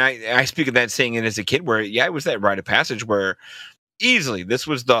I speak of that saying it as a kid, where it was that rite of passage where easily this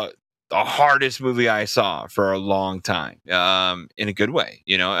was the hardest movie I saw for a long time, in a good way.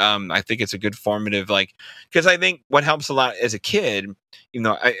 I think it's a good formative, like, because I think what helps a lot as a kid, and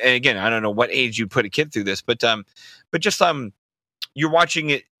again, I don't know what age you put a kid through this, but just you're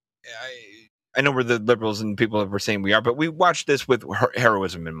watching it. I know we're the liberals and people were saying we are, but we watched this with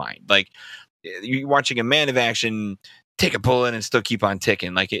heroism in mind. Like, you're watching a man of action take a bullet and still keep on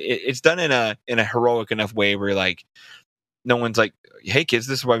ticking. Like it's done in a heroic enough way where like no one's like, hey kids,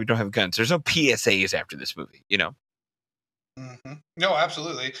 this is why we don't have guns. There's no PSAs after this movie, you know? Mm-hmm. No,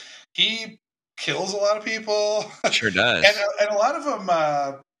 absolutely. He kills a lot of people. Sure does. and a lot of them,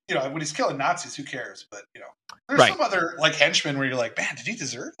 when he's killing Nazis, who cares? But, there's Right. some other, like, henchmen where you're like, man, did he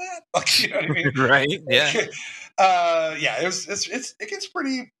deserve that? Like, you know what I mean? Right, yeah. It gets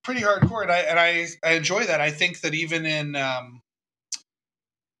pretty hardcore, and I enjoy that. I think that even in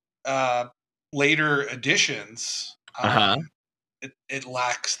later editions, it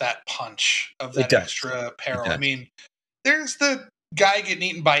lacks that punch of that extra peril. I mean, there's the guy getting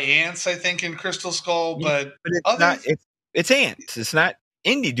eaten by ants, I think, in Crystal Skull, but it's not. It's ants. It's not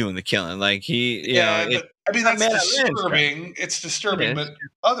Indy doing the killing. Like but I mean that's disturbing. It's disturbing, but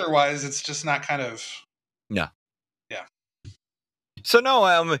otherwise, it's just not kind of. No. Yeah. So no,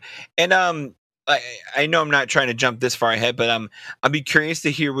 I know I'm not trying to jump this far ahead, but I'd be curious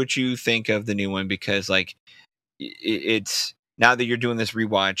to hear what you think of the new one, because like it's now that you're doing this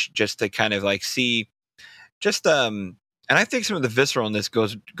rewatch, just to kind of like see, just and I think some of the visceralness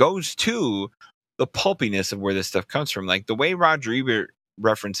goes to the pulpiness of where this stuff comes from, like the way Roger Ebert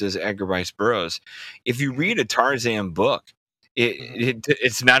references Edgar Rice Burroughs. If you read a Tarzan book,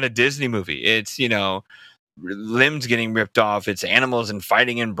 it's not a Disney movie. It's limbs getting ripped off, it's animals and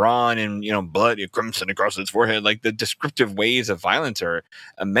fighting and brawn and blood crimson across its forehead. Like the descriptive ways of violence are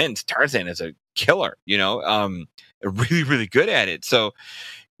immense. Tarzan is a killer, really, really good at it. So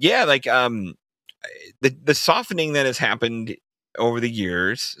yeah, like the softening that has happened over the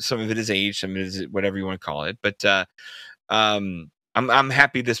years, some of it is age, some of it is whatever you want to call it, but I'm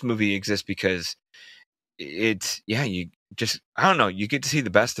happy this movie exists, because it's you just, I don't know, you get to see the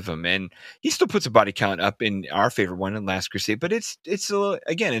best of him, and he still puts a body count up in our favorite one in Last Crusade, but it's a little,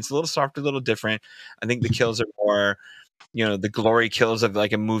 again, it's a little softer, a little different. I think the kills are more, the glory kills of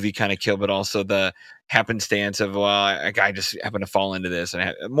like a movie kind of kill, but also the happenstance of, well, a guy just happened to fall into this,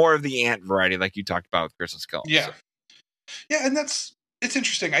 and more of the ant variety, like you talked about with Crystal Skull. Yeah. So. Yeah, and it's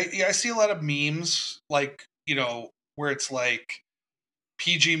interesting. I see a lot of memes, like, where it's like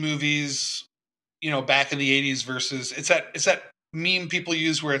PG movies, back in the 80s versus it's that meme people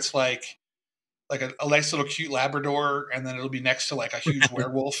use where it's like a nice little cute Labrador, and then it'll be next to like a huge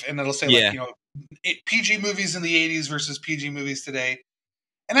werewolf, and it'll say PG movies in the 80s versus PG movies today.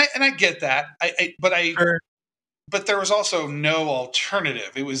 And I get that. But there was also no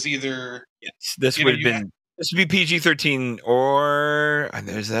alternative. It was either this would be PG-13, or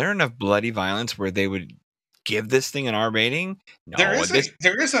is there enough bloody violence where they would give this thing an R rating? No,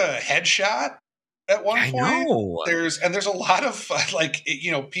 there is a headshot at one point. I know. There's a lot of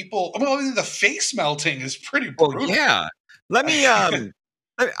people. Well, the face melting is pretty brutal. Oh yeah. Let me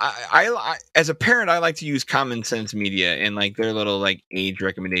I as a parent, I like to use common sense media and like their little like age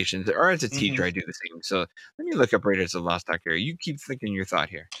recommendations, or as a teacher, I do the same. So let me look up Raiders of the Lost Ark here. You keep thinking your thought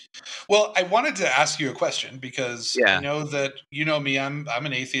here. Well, I wanted to ask you a question, because I know that me. I'm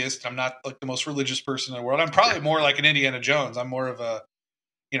an atheist. I'm not like the most religious person in the world. I'm probably more like an Indiana Jones. I'm more of a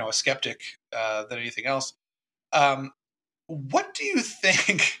a skeptic than anything else. What do you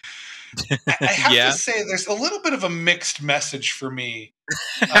think? I have to say, there's a little bit of a mixed message for me.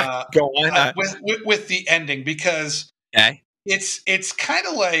 Go on. With the ending, because it's kind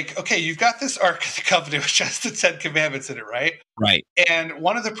of like, okay, you've got this Ark of the Covenant, which has the 10 Commandments in it, right? Right. And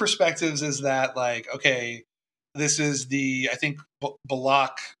one of the perspectives is that, like, okay, this is I think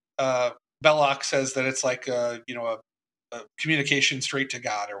Belloc says that it's like a communication straight to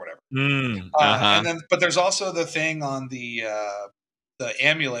God or whatever. And then, but there's also the thing on the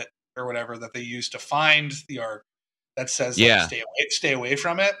amulet or whatever that they use to find the Ark that says stay away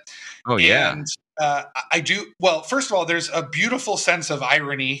from it. Oh, and I do. Well, first of all, there's a beautiful sense of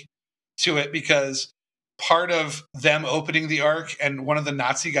irony to it, because part of them opening the Ark, and one of the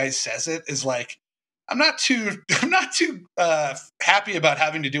Nazi guys says it, is like, I'm not too happy about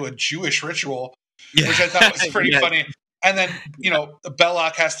having to do a Jewish ritual, which I thought was pretty funny. And then,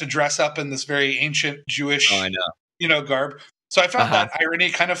 Belloc has to dress up in this very ancient Jewish, garb. So I found that irony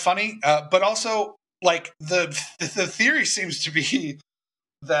kind of funny, but also, like, the theory seems to be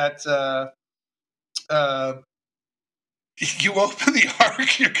that you open the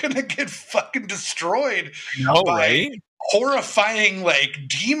Ark, you're gonna get fucking destroyed by horrifying, like,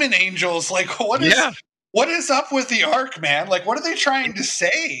 demon angels. Like, what is up with the Ark, man? Like, what are they trying to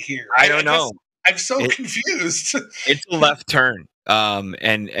say here? I don't know. I'm so confused. It's a left turn,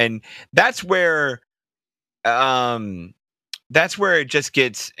 and that's where it just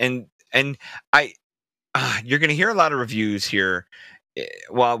gets, and you're going to hear a lot of reviews here,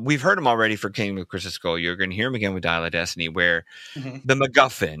 well, we've heard them already for Kingdom of Crystal Skull. You're going to hear them again with Dial of Destiny, where the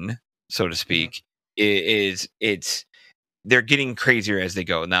MacGuffin, so to speak, is they're getting crazier as they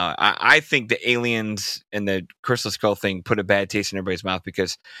go. Now, I think the aliens and the Crystal Skull thing put a bad taste in everybody's mouth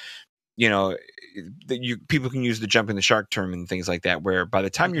because, people can use the jumping the shark term and things like that, where by the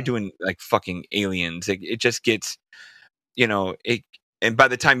time you're doing like fucking aliens, it just gets, and by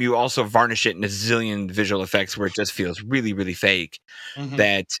the time you also varnish it in a zillion visual effects where it just feels really, really fake,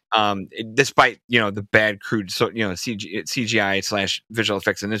 that despite, the bad crude, CGI / visual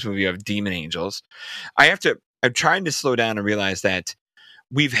effects in this movie of demon angels, I'm trying to slow down and realize that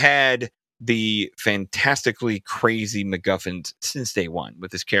we've had the fantastically crazy MacGuffins since day one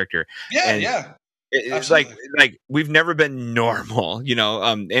with this character. Yeah. It's like we've never been normal,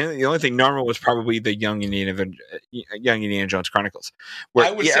 and the only thing normal was probably the Young Indiana Jones Chronicles. Where,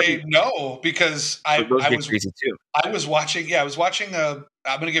 I would say no, because I was crazy too. I was watching. I'm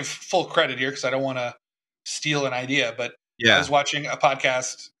going to give full credit here because I don't want to steal an idea, but I was watching a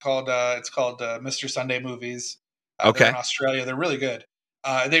podcast called Mr. Sunday Movies. They're in Australia. They're really good.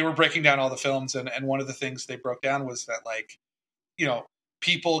 They were breaking down all the films, and one of the things they broke down was that,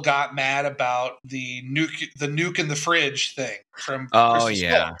 people got mad about the nuke in the fridge thing from Crystal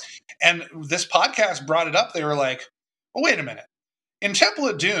Skull. And this podcast brought it up. They were like, "Oh, wait a minute. In Temple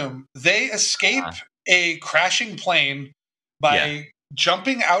of Doom, they escape a crashing plane by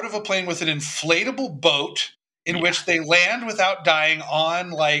jumping out of a plane with an inflatable boat in which they land without dying on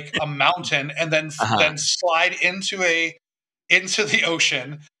like a mountain and then slide into the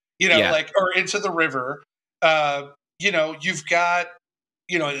ocean, or into the river. You've got,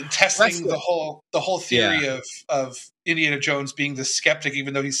 testing the whole theory of Indiana Jones being the skeptic,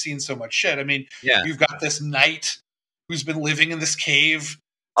 even though he's seen so much shit. I mean, you've got this knight who's been living in this cave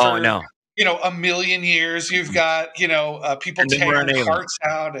for, a million years. You've got, people tearing their hearts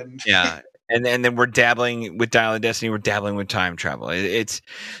out and and then we're dabbling with Dial of Destiny. We're dabbling with time travel. It's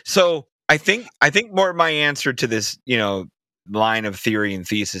so I think more of my answer to this, line of theory and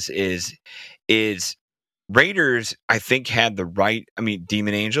thesis is Raiders, I think, had the right. I mean,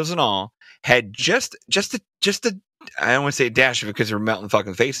 Demon Angels and all had just a I don't want to say a dash of it because they're melting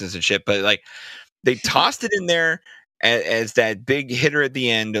fucking faces and shit, but like they tossed it in there as that big hitter at the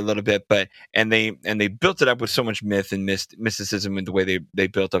end a little bit, and they built it up with so much myth and mysticism and the way they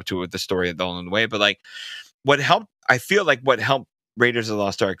built up to it with the story along the way. But like what helped Raiders of the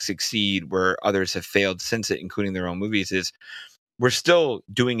Lost Ark succeed where others have failed since it, including their own movies, is we're still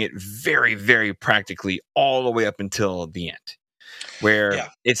doing it very, very practically all the way up until the end, where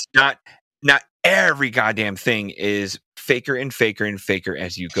it's not every goddamn thing is faker and faker and faker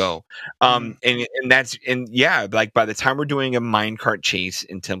as you go. Like by the time we're doing a minecart chase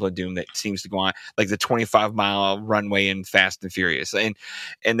in Temple of Doom that seems to go on like the 25-mile runway in Fast and Furious, and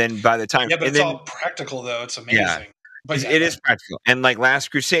then by the time it's all practical though, it's amazing. But it is practical, and like Last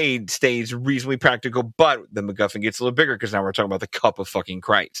Crusade stays reasonably practical, but the MacGuffin gets a little bigger because now we're talking about the cup of fucking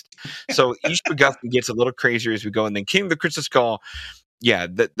Christ. So each MacGuffin gets a little crazier as we go, and then King of the Crystal Skull,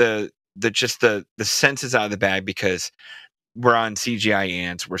 the sense is out of the bag because we're on CGI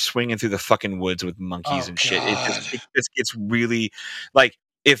ants, we're swinging through the fucking woods with monkeys and shit. It just gets really like.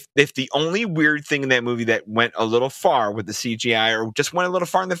 If the only weird thing in that movie that went a little far with the CGI or just went a little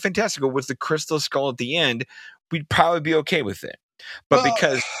far in the fantastical was the Crystal Skull at the end, we'd probably be okay with it. But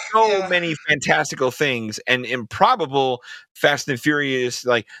because so many fantastical things and improbable Fast and Furious,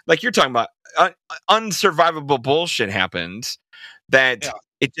 like you're talking about, unsurvivable bullshit happens that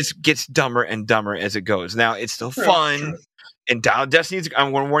it just gets dumber and dumber as it goes. Now, it's still fun. True. And Dial of Destiny,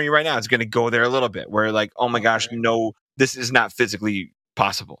 I'm going to warn you right now, it's going to go there a little bit where like, oh my gosh, no, this is not physically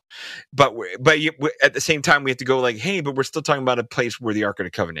possible, but at the same time we have to go like, hey, but we're still talking about a place where the Ark of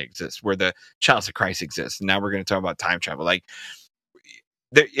the Covenant exists, where the Chalice of Christ exists. And now we're going to talk about time travel. I'll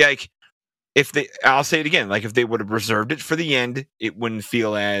say it again, like if they would have reserved it for the end, it wouldn't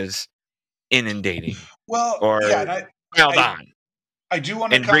feel as inundating. Well, piled on. I do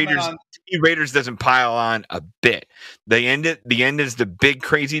want to comment on Raiders doesn't pile on a bit. The end is the big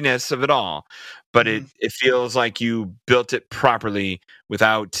craziness of it all, but it feels like you built it properly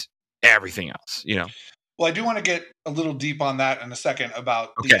without everything else, Well, I do want to get a little deep on that in a second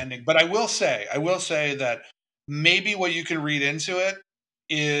about the ending, but I will say that maybe what you can read into it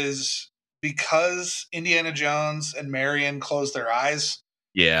is because Indiana Jones and Marion close their eyes.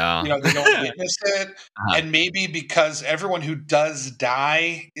 Yeah. They don't witness it. And maybe because everyone who does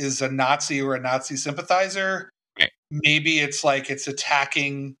die is a Nazi or a Nazi sympathizer, maybe it's like it's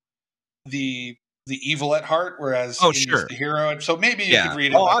attacking the evil at heart, whereas he's the hero. So maybe you could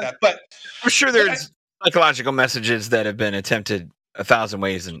read it like that. But I'm sure there's psychological messages that have been attempted 1,000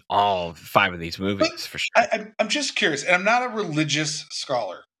 ways in all 5 of these movies, for sure. I'm just curious, and I'm not a religious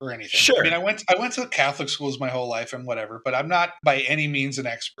scholar or anything. Sure. I mean, I went to Catholic schools my whole life and whatever, but I'm not by any means an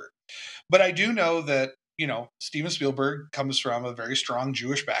expert. But I do know that, Steven Spielberg comes from a very strong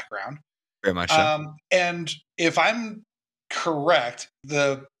Jewish background. Very much so. And if I'm correct,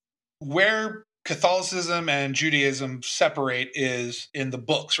 where Catholicism and Judaism separate is in the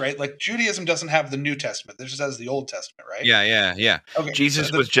books, right? Like Judaism doesn't have the New Testament; it just has the Old Testament, right? Yeah. Okay,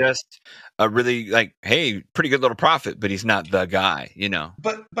 Jesus was just a really hey, pretty good little prophet, but he's not the guy,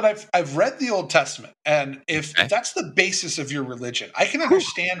 But I've read the Old Testament, and if that's the basis of your religion, I can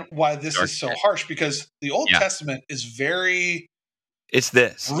understand why this is so harsh, because the Old Testament is very it's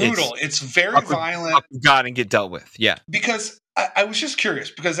brutal. It's very violent. God and get dealt with. Yeah. Because I was just curious,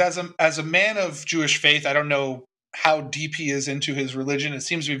 because as a man of Jewish faith, I don't know how deep he is into his religion. It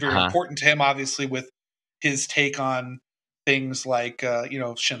seems to be very important to him, obviously, with his take on things like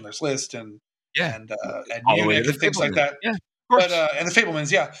Schindler's List and Munich and things like that. Yeah, of course. But and the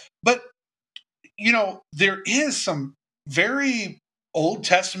Fabelmans, yeah. But there is some very Old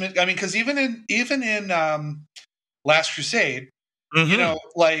Testament. I mean, because even in Last Crusade,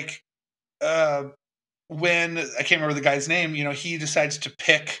 when I can't remember the guy's name, he decides to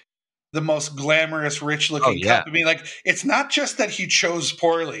pick the most glamorous, rich-looking cup. I mean, it's not just that he chose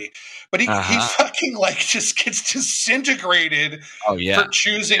poorly, but he fucking just gets disintegrated for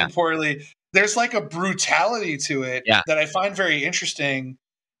choosing poorly. There's a brutality to it that I find very interesting.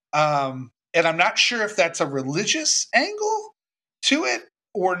 And I'm not sure if that's a religious angle to it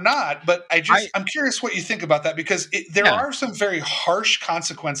or not, but I'm curious what you think about that, because there are some very harsh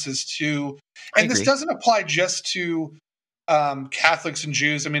consequences to, and this doesn't apply just to Catholics and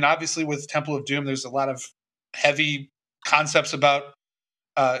Jews. I mean, obviously with Temple of Doom, there's a lot of heavy concepts about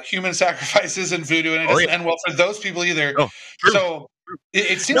human sacrifices and voodoo, and it doesn't end well for those people either. So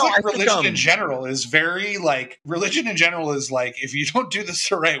it seems religion in general is very religion in general is if you don't do this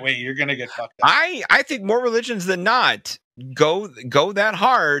the right way, you're going to get fucked up. I think more religions than not go that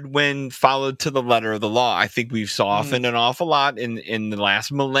hard when followed to the letter of the law. I think we've softened an awful lot in the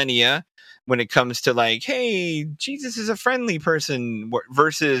last millennia when it comes to hey, Jesus is a friendly person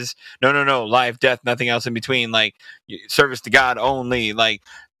versus no, life, death, nothing else in between, service to God only.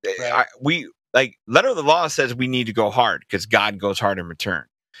 We letter of the law says we need to go hard because God goes hard in return.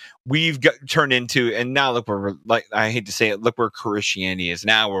 We've turned into, and now look, we're I hate to say it, look where Christianity is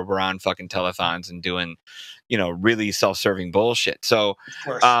now, where we're on fucking telethons and doing, really self-serving bullshit. So,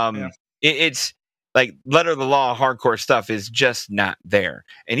 it's letter of the law, hardcore stuff is just not there.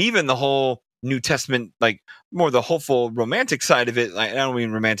 And even the whole New Testament, more the hopeful romantic side of it, I don't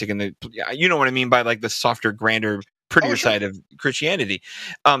mean romantic in the, you know what I mean by the softer, grander, prettier side of Christianity.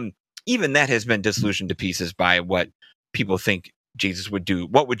 Even that has been disillusioned to pieces by what people think Jesus would do.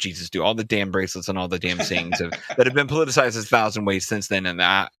 What would Jesus do? All the damn bracelets and all the damn sayings that have been politicized 1,000 ways since then,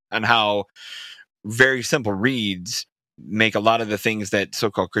 and how very simple reads make a lot of the things that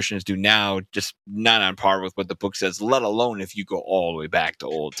so-called Christians do now just not on par with what the book says, let alone if you go all the way back to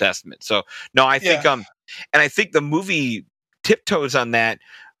Old Testament. So no, I think and I think the movie tiptoes on that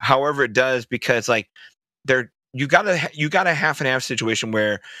however it does, because you got a half and half situation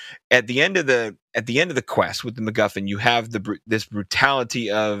where at the end of the quest with the MacGuffin, you have this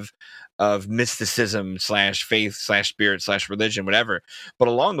brutality of mysticism / faith / spirit / religion, whatever. But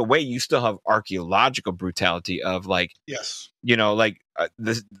along the way, you still have archaeological brutality of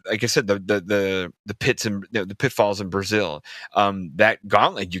this, like I said, the pits and the pitfalls in Brazil, that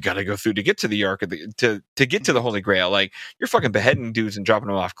gauntlet you got to go through to get to the Ark to get to the Holy Grail. You're fucking beheading dudes and dropping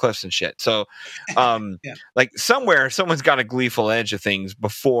them off cliffs and shit. So, somewhere someone's got a gleeful edge of things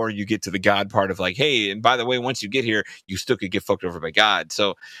before you get to the God part of hey, and by the way, once you get here, you still could get fucked over by God.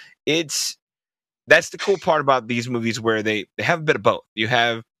 So that's the cool part about these movies, where they have a bit of both. You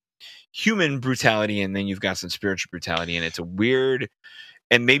have human brutality, and then you've got some spiritual brutality, and it's a weird,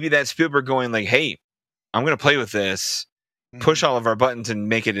 and maybe that's Spielberg going hey, I'm going to play with this, push all of our buttons and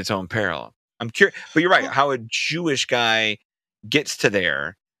make it its own peril. I'm curious, but you're right, how a Jewish guy gets to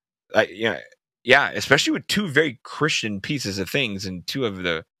there, especially with two very Christian pieces of things in 2 of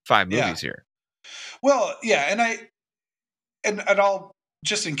the 5 movies here. Well, yeah, and I'll,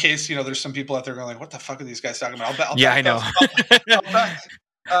 just in case, there's some people out there going what the fuck are these guys talking about? I know.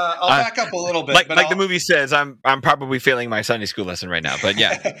 I'll back up a little bit. But the movie says, I'm probably failing my Sunday school lesson right now, but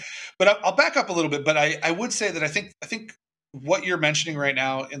yeah. But I'll back up a little bit. But I would say that I think what you're mentioning right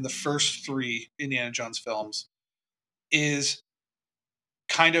now in the first 3 Indiana Jones films is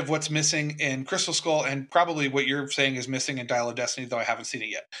kind of what's missing in Crystal Skull, and probably what you're saying is missing in Dial of Destiny, though I haven't seen it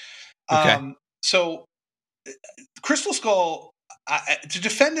yet. Okay. So Crystal Skull, to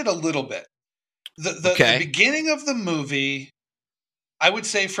defend it a little bit, the beginning of the movie, I would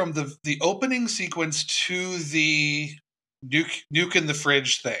say from the opening sequence to the nuke in the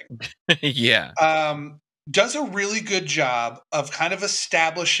fridge thing, yeah, does a really good job of kind of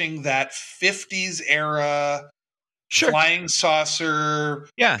establishing that 50s era sure, flying saucer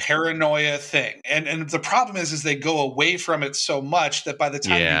paranoia thing. And the problem is they go away from it so much that by the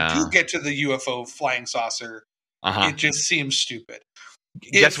time you do get to the UFO flying saucer, it just seems stupid.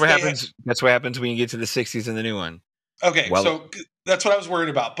 Guess what happens? Guess what happens when you get to the 60s in the new one? Okay, so that's what I was worried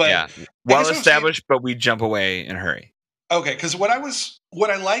about. But well established, but we jump away in a hurry. Okay, because what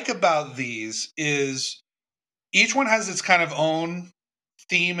I like about these is each one has its kind of own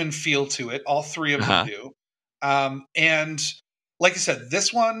theme and feel to it. All three of them do. And like you said,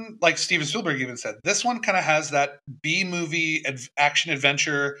 this one, like Steven Spielberg even said, this one kind of has that B movie action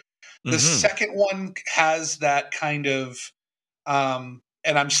adventure. The second one has that kind of, and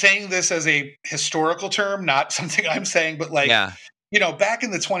I'm saying this as a historical term, not something I'm saying, but like, back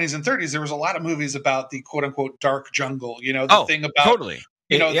in the 20s and 30s, there was a lot of movies about the quote unquote dark jungle, the thing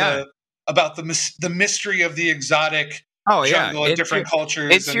about, about the mystery of the exotic jungle and different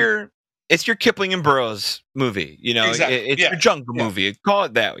cultures. It's your Kipling and Burroughs movie, Exactly. It's your jungle movie. Call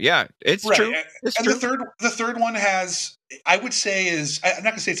it that. Yeah, it's true. It's and true. The third one has, I would say, I'm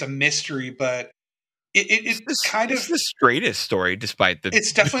not gonna say it's a mystery, but it's the straightest story, despite the.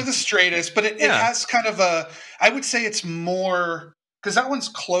 It's definitely the straightest, but it has kind of I would say it's more because that one's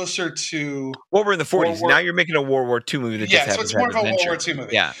closer to. Well, we're in the 40s now. You're making a World War II movie that just happens. So it's more of a World War II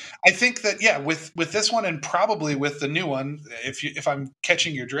movie. Yeah, I think that with this one and probably with the new one, if I'm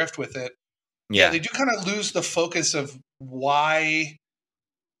catching your drift with it, they do kind of lose the focus of why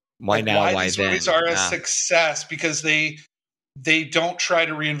these movies are a success because they don't try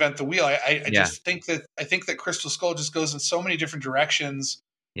to reinvent the wheel. I just think that Crystal Skull just goes in so many different directions.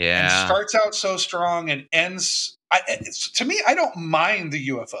 Yeah, and starts out so strong and ends. To me, I don't mind the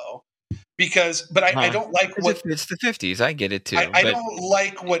UFO but I don't like what it's the 50s. I get it too. I don't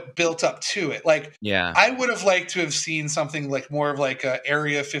like what built up to it. Like, I would have liked to have seen something like more of like a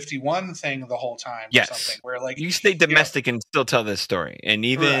Area 51 thing the whole time. Or something where like you stay domestic and still tell this story, and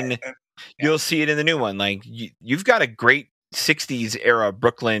even you'll see it in the new one. Like you've got a great 60s era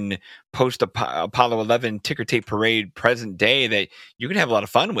Brooklyn post Apollo 11 ticker tape parade present day that you can have a lot of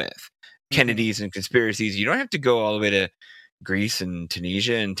fun with. Kennedys and conspiracies. You don't have to go all the way to Greece and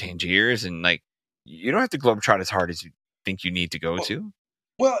Tunisia and Tangiers, and like you don't have to globetrot as hard as you think you need to go to.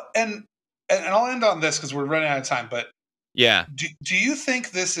 Well, and I'll end on this because we're running out of time. But do you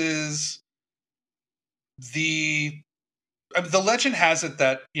think this is the legend has it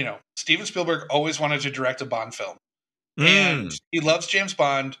that Steven Spielberg always wanted to direct a Bond film, and he loves James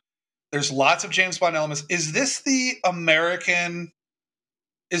Bond. There's lots of James Bond elements. Is this the American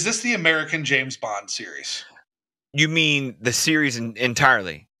James Bond series? You mean the series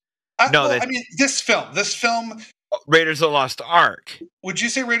entirely? I mean this film. Raiders of the Lost Ark. Would you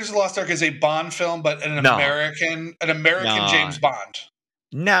say Raiders of the Lost Ark is a Bond film, but an American James Bond?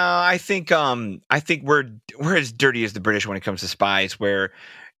 No, I think we're as dirty as the British when it comes to spies. Where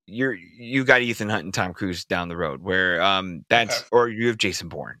you got Ethan Hunt and Tom Cruise down the road. Where or you have Jason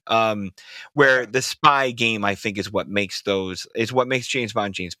Bourne. Where the spy game, I think, is what makes James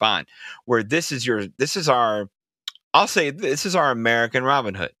Bond. Where this is our American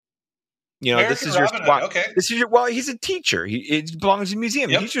Robin Hood. This is your he's a teacher. He belongs in a museum.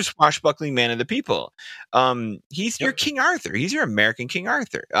 He's your swashbuckling man of the people. He's your King Arthur. He's your American King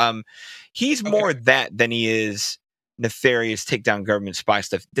Arthur. He's more that than he is nefarious, take down government spy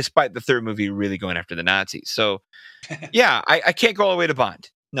stuff, despite the third movie really going after the Nazis. So, I can't go all the way to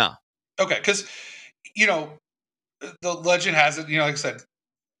Bond. No. Okay, because, the legend has it, like I said,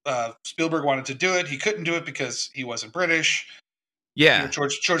 Spielberg wanted to do it. He couldn't do it because he wasn't British. Yeah.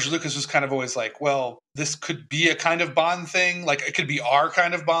 George Lucas was kind of always like, well, this could be a kind of Bond thing. Like, it could be our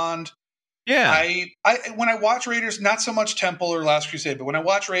kind of Bond. Yeah. I when I watch Raiders, not so much Temple or Last Crusade, but when I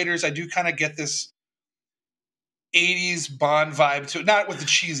watch Raiders, I do kind of get this 80s Bond vibe to it. Not with the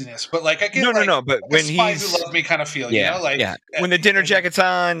cheesiness, but like I get but when Spies Who Love Me kind of feel, when the dinner jacket's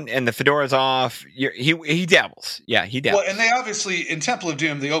on and the fedora's off, he dabbles. Yeah, he dabbles. Well, and they obviously in Temple of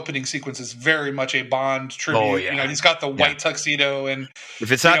Doom, the opening sequence is very much a Bond tribute. Oh, yeah. He's got the white tuxedo, and if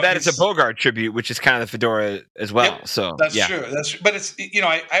it's not that, it's a Bogart tribute, which is kind of the fedora as well. Yep, so that's true. But it's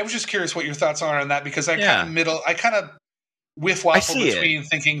I was just curious what your thoughts are on that because I kind of whiff waffle between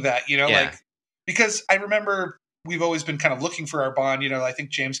thinking that like because I remember. We've always been kind of looking for our Bond. I think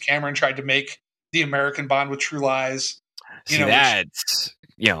James Cameron tried to make the American Bond with True Lies.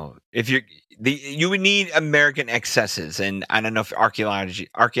 if you would need American excesses, and I don't know if archaeology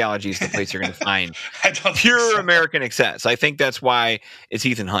is the place you're going to find pure American excess. I think that's why it's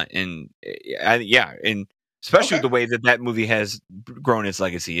Ethan Hunt, and and especially with the way that movie has grown its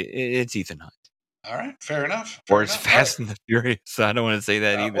legacy, it's Ethan Hunt. All right, fair enough. Or it's Fast and the Furious. So I don't want to say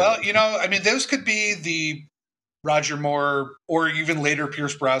that either. Well, I mean, those could be the Roger Moore or even later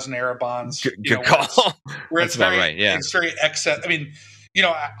Pierce Brosnan era Bonds. Good call. Where it's very right. Yeah, it's very excess. I mean,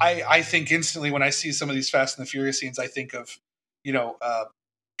 I think instantly when I see some of these Fast and the Furious scenes, I think of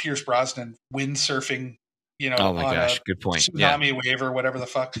Pierce Brosnan windsurfing. Oh my gosh, good point. Tsunami wave or whatever the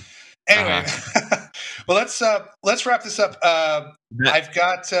fuck. Anyway, well, let's wrap this up. I've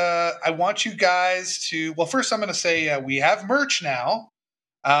got. I want you guys to. Well, first I'm going to say we have merch now.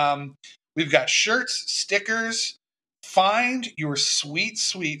 We've got shirts, stickers. Find your sweet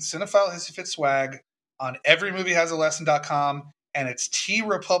Cinephile Hissy Fit swag on everymoviehasalessen.com and its T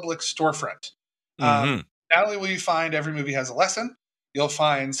Republic storefront. Not only will you find Every Movie Has a Lesson, you'll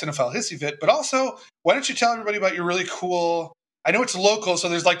find Cinephile Hissy Fit, but also, why don't you tell everybody about your really cool? I know it's local, so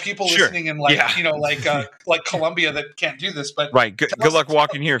there's like people listening in like Colombia that can't do this, but right. Good luck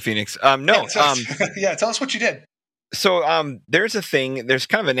walking here, Phoenix. Tell us what you did. So there's a thing. There's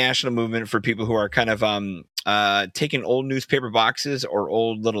kind of a national movement for people who are kind of taking old newspaper boxes or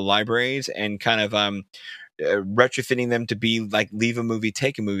old little libraries and kind of retrofitting them to be like Leave a Movie,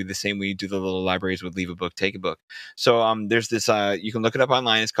 Take a Movie, the same way you do the little libraries with Leave a Book, Take a Book. So there's this, you can look it up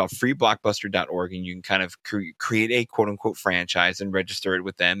online. It's called freeblockbuster.org, and you can kind of create a quote unquote franchise and register it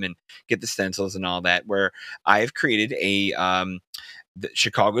with them and get the stencils and all that, where I have created a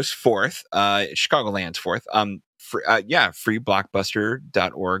Chicagoland's fourth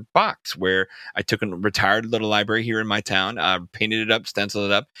freeblockbuster.org box, where I took a retired little library here in my town, painted it up, stenciled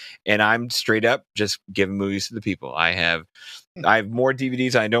it up, and I'm straight up just giving movies to the people. I have more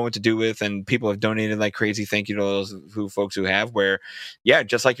DVDs I know what to do with, and people have donated like crazy. Thank you to those folks who have, where,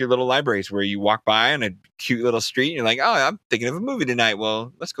 just like your little libraries where you walk by on a cute little street and you're like, oh, I'm thinking of a movie tonight.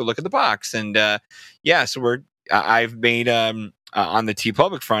 Well, let's go look at the box. And so I've made on the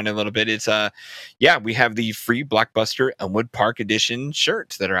TeePublic front a little bit. It's we have the free Blockbuster Elmwood Park edition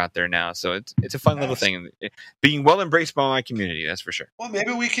shirts that are out there now. So it's a fun little thing, being well embraced by my community. That's for sure. Well,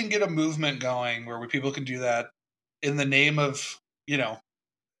 maybe we can get a movement going where people can do that in the name of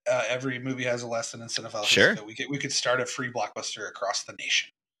Every Movie Has a Lesson in Cinephile. Sure, we could start a free Blockbuster across the nation.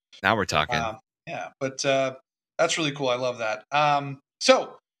 Now we're talking. But that's really cool. I love that.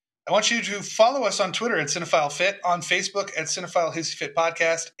 So I want you to follow us on Twitter at Cinephile Fit, on Facebook at Cinephile Hissy Fit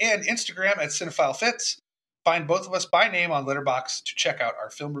Podcast, and Instagram at Cinephile Fits. Find both of us by name on Letterboxd to check out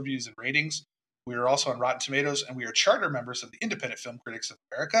our film reviews and ratings. We are also on Rotten Tomatoes, and we are charter members of the Independent Film Critics of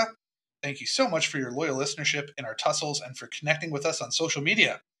America. Thank you so much for your loyal listenership in our tussles and for connecting with us on social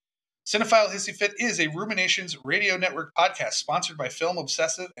media. Cinephile Hissy Fit is a Ruminations Radio Network podcast sponsored by Film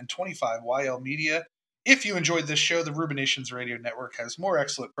Obsessive and 25YL Media. If you enjoyed this show, the Ruminations Radio Network has more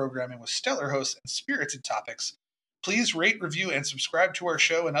excellent programming with stellar hosts and spirited topics. Please rate, review, and subscribe to our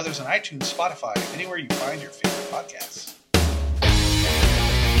show and others on iTunes, Spotify, anywhere you find your favorite podcasts.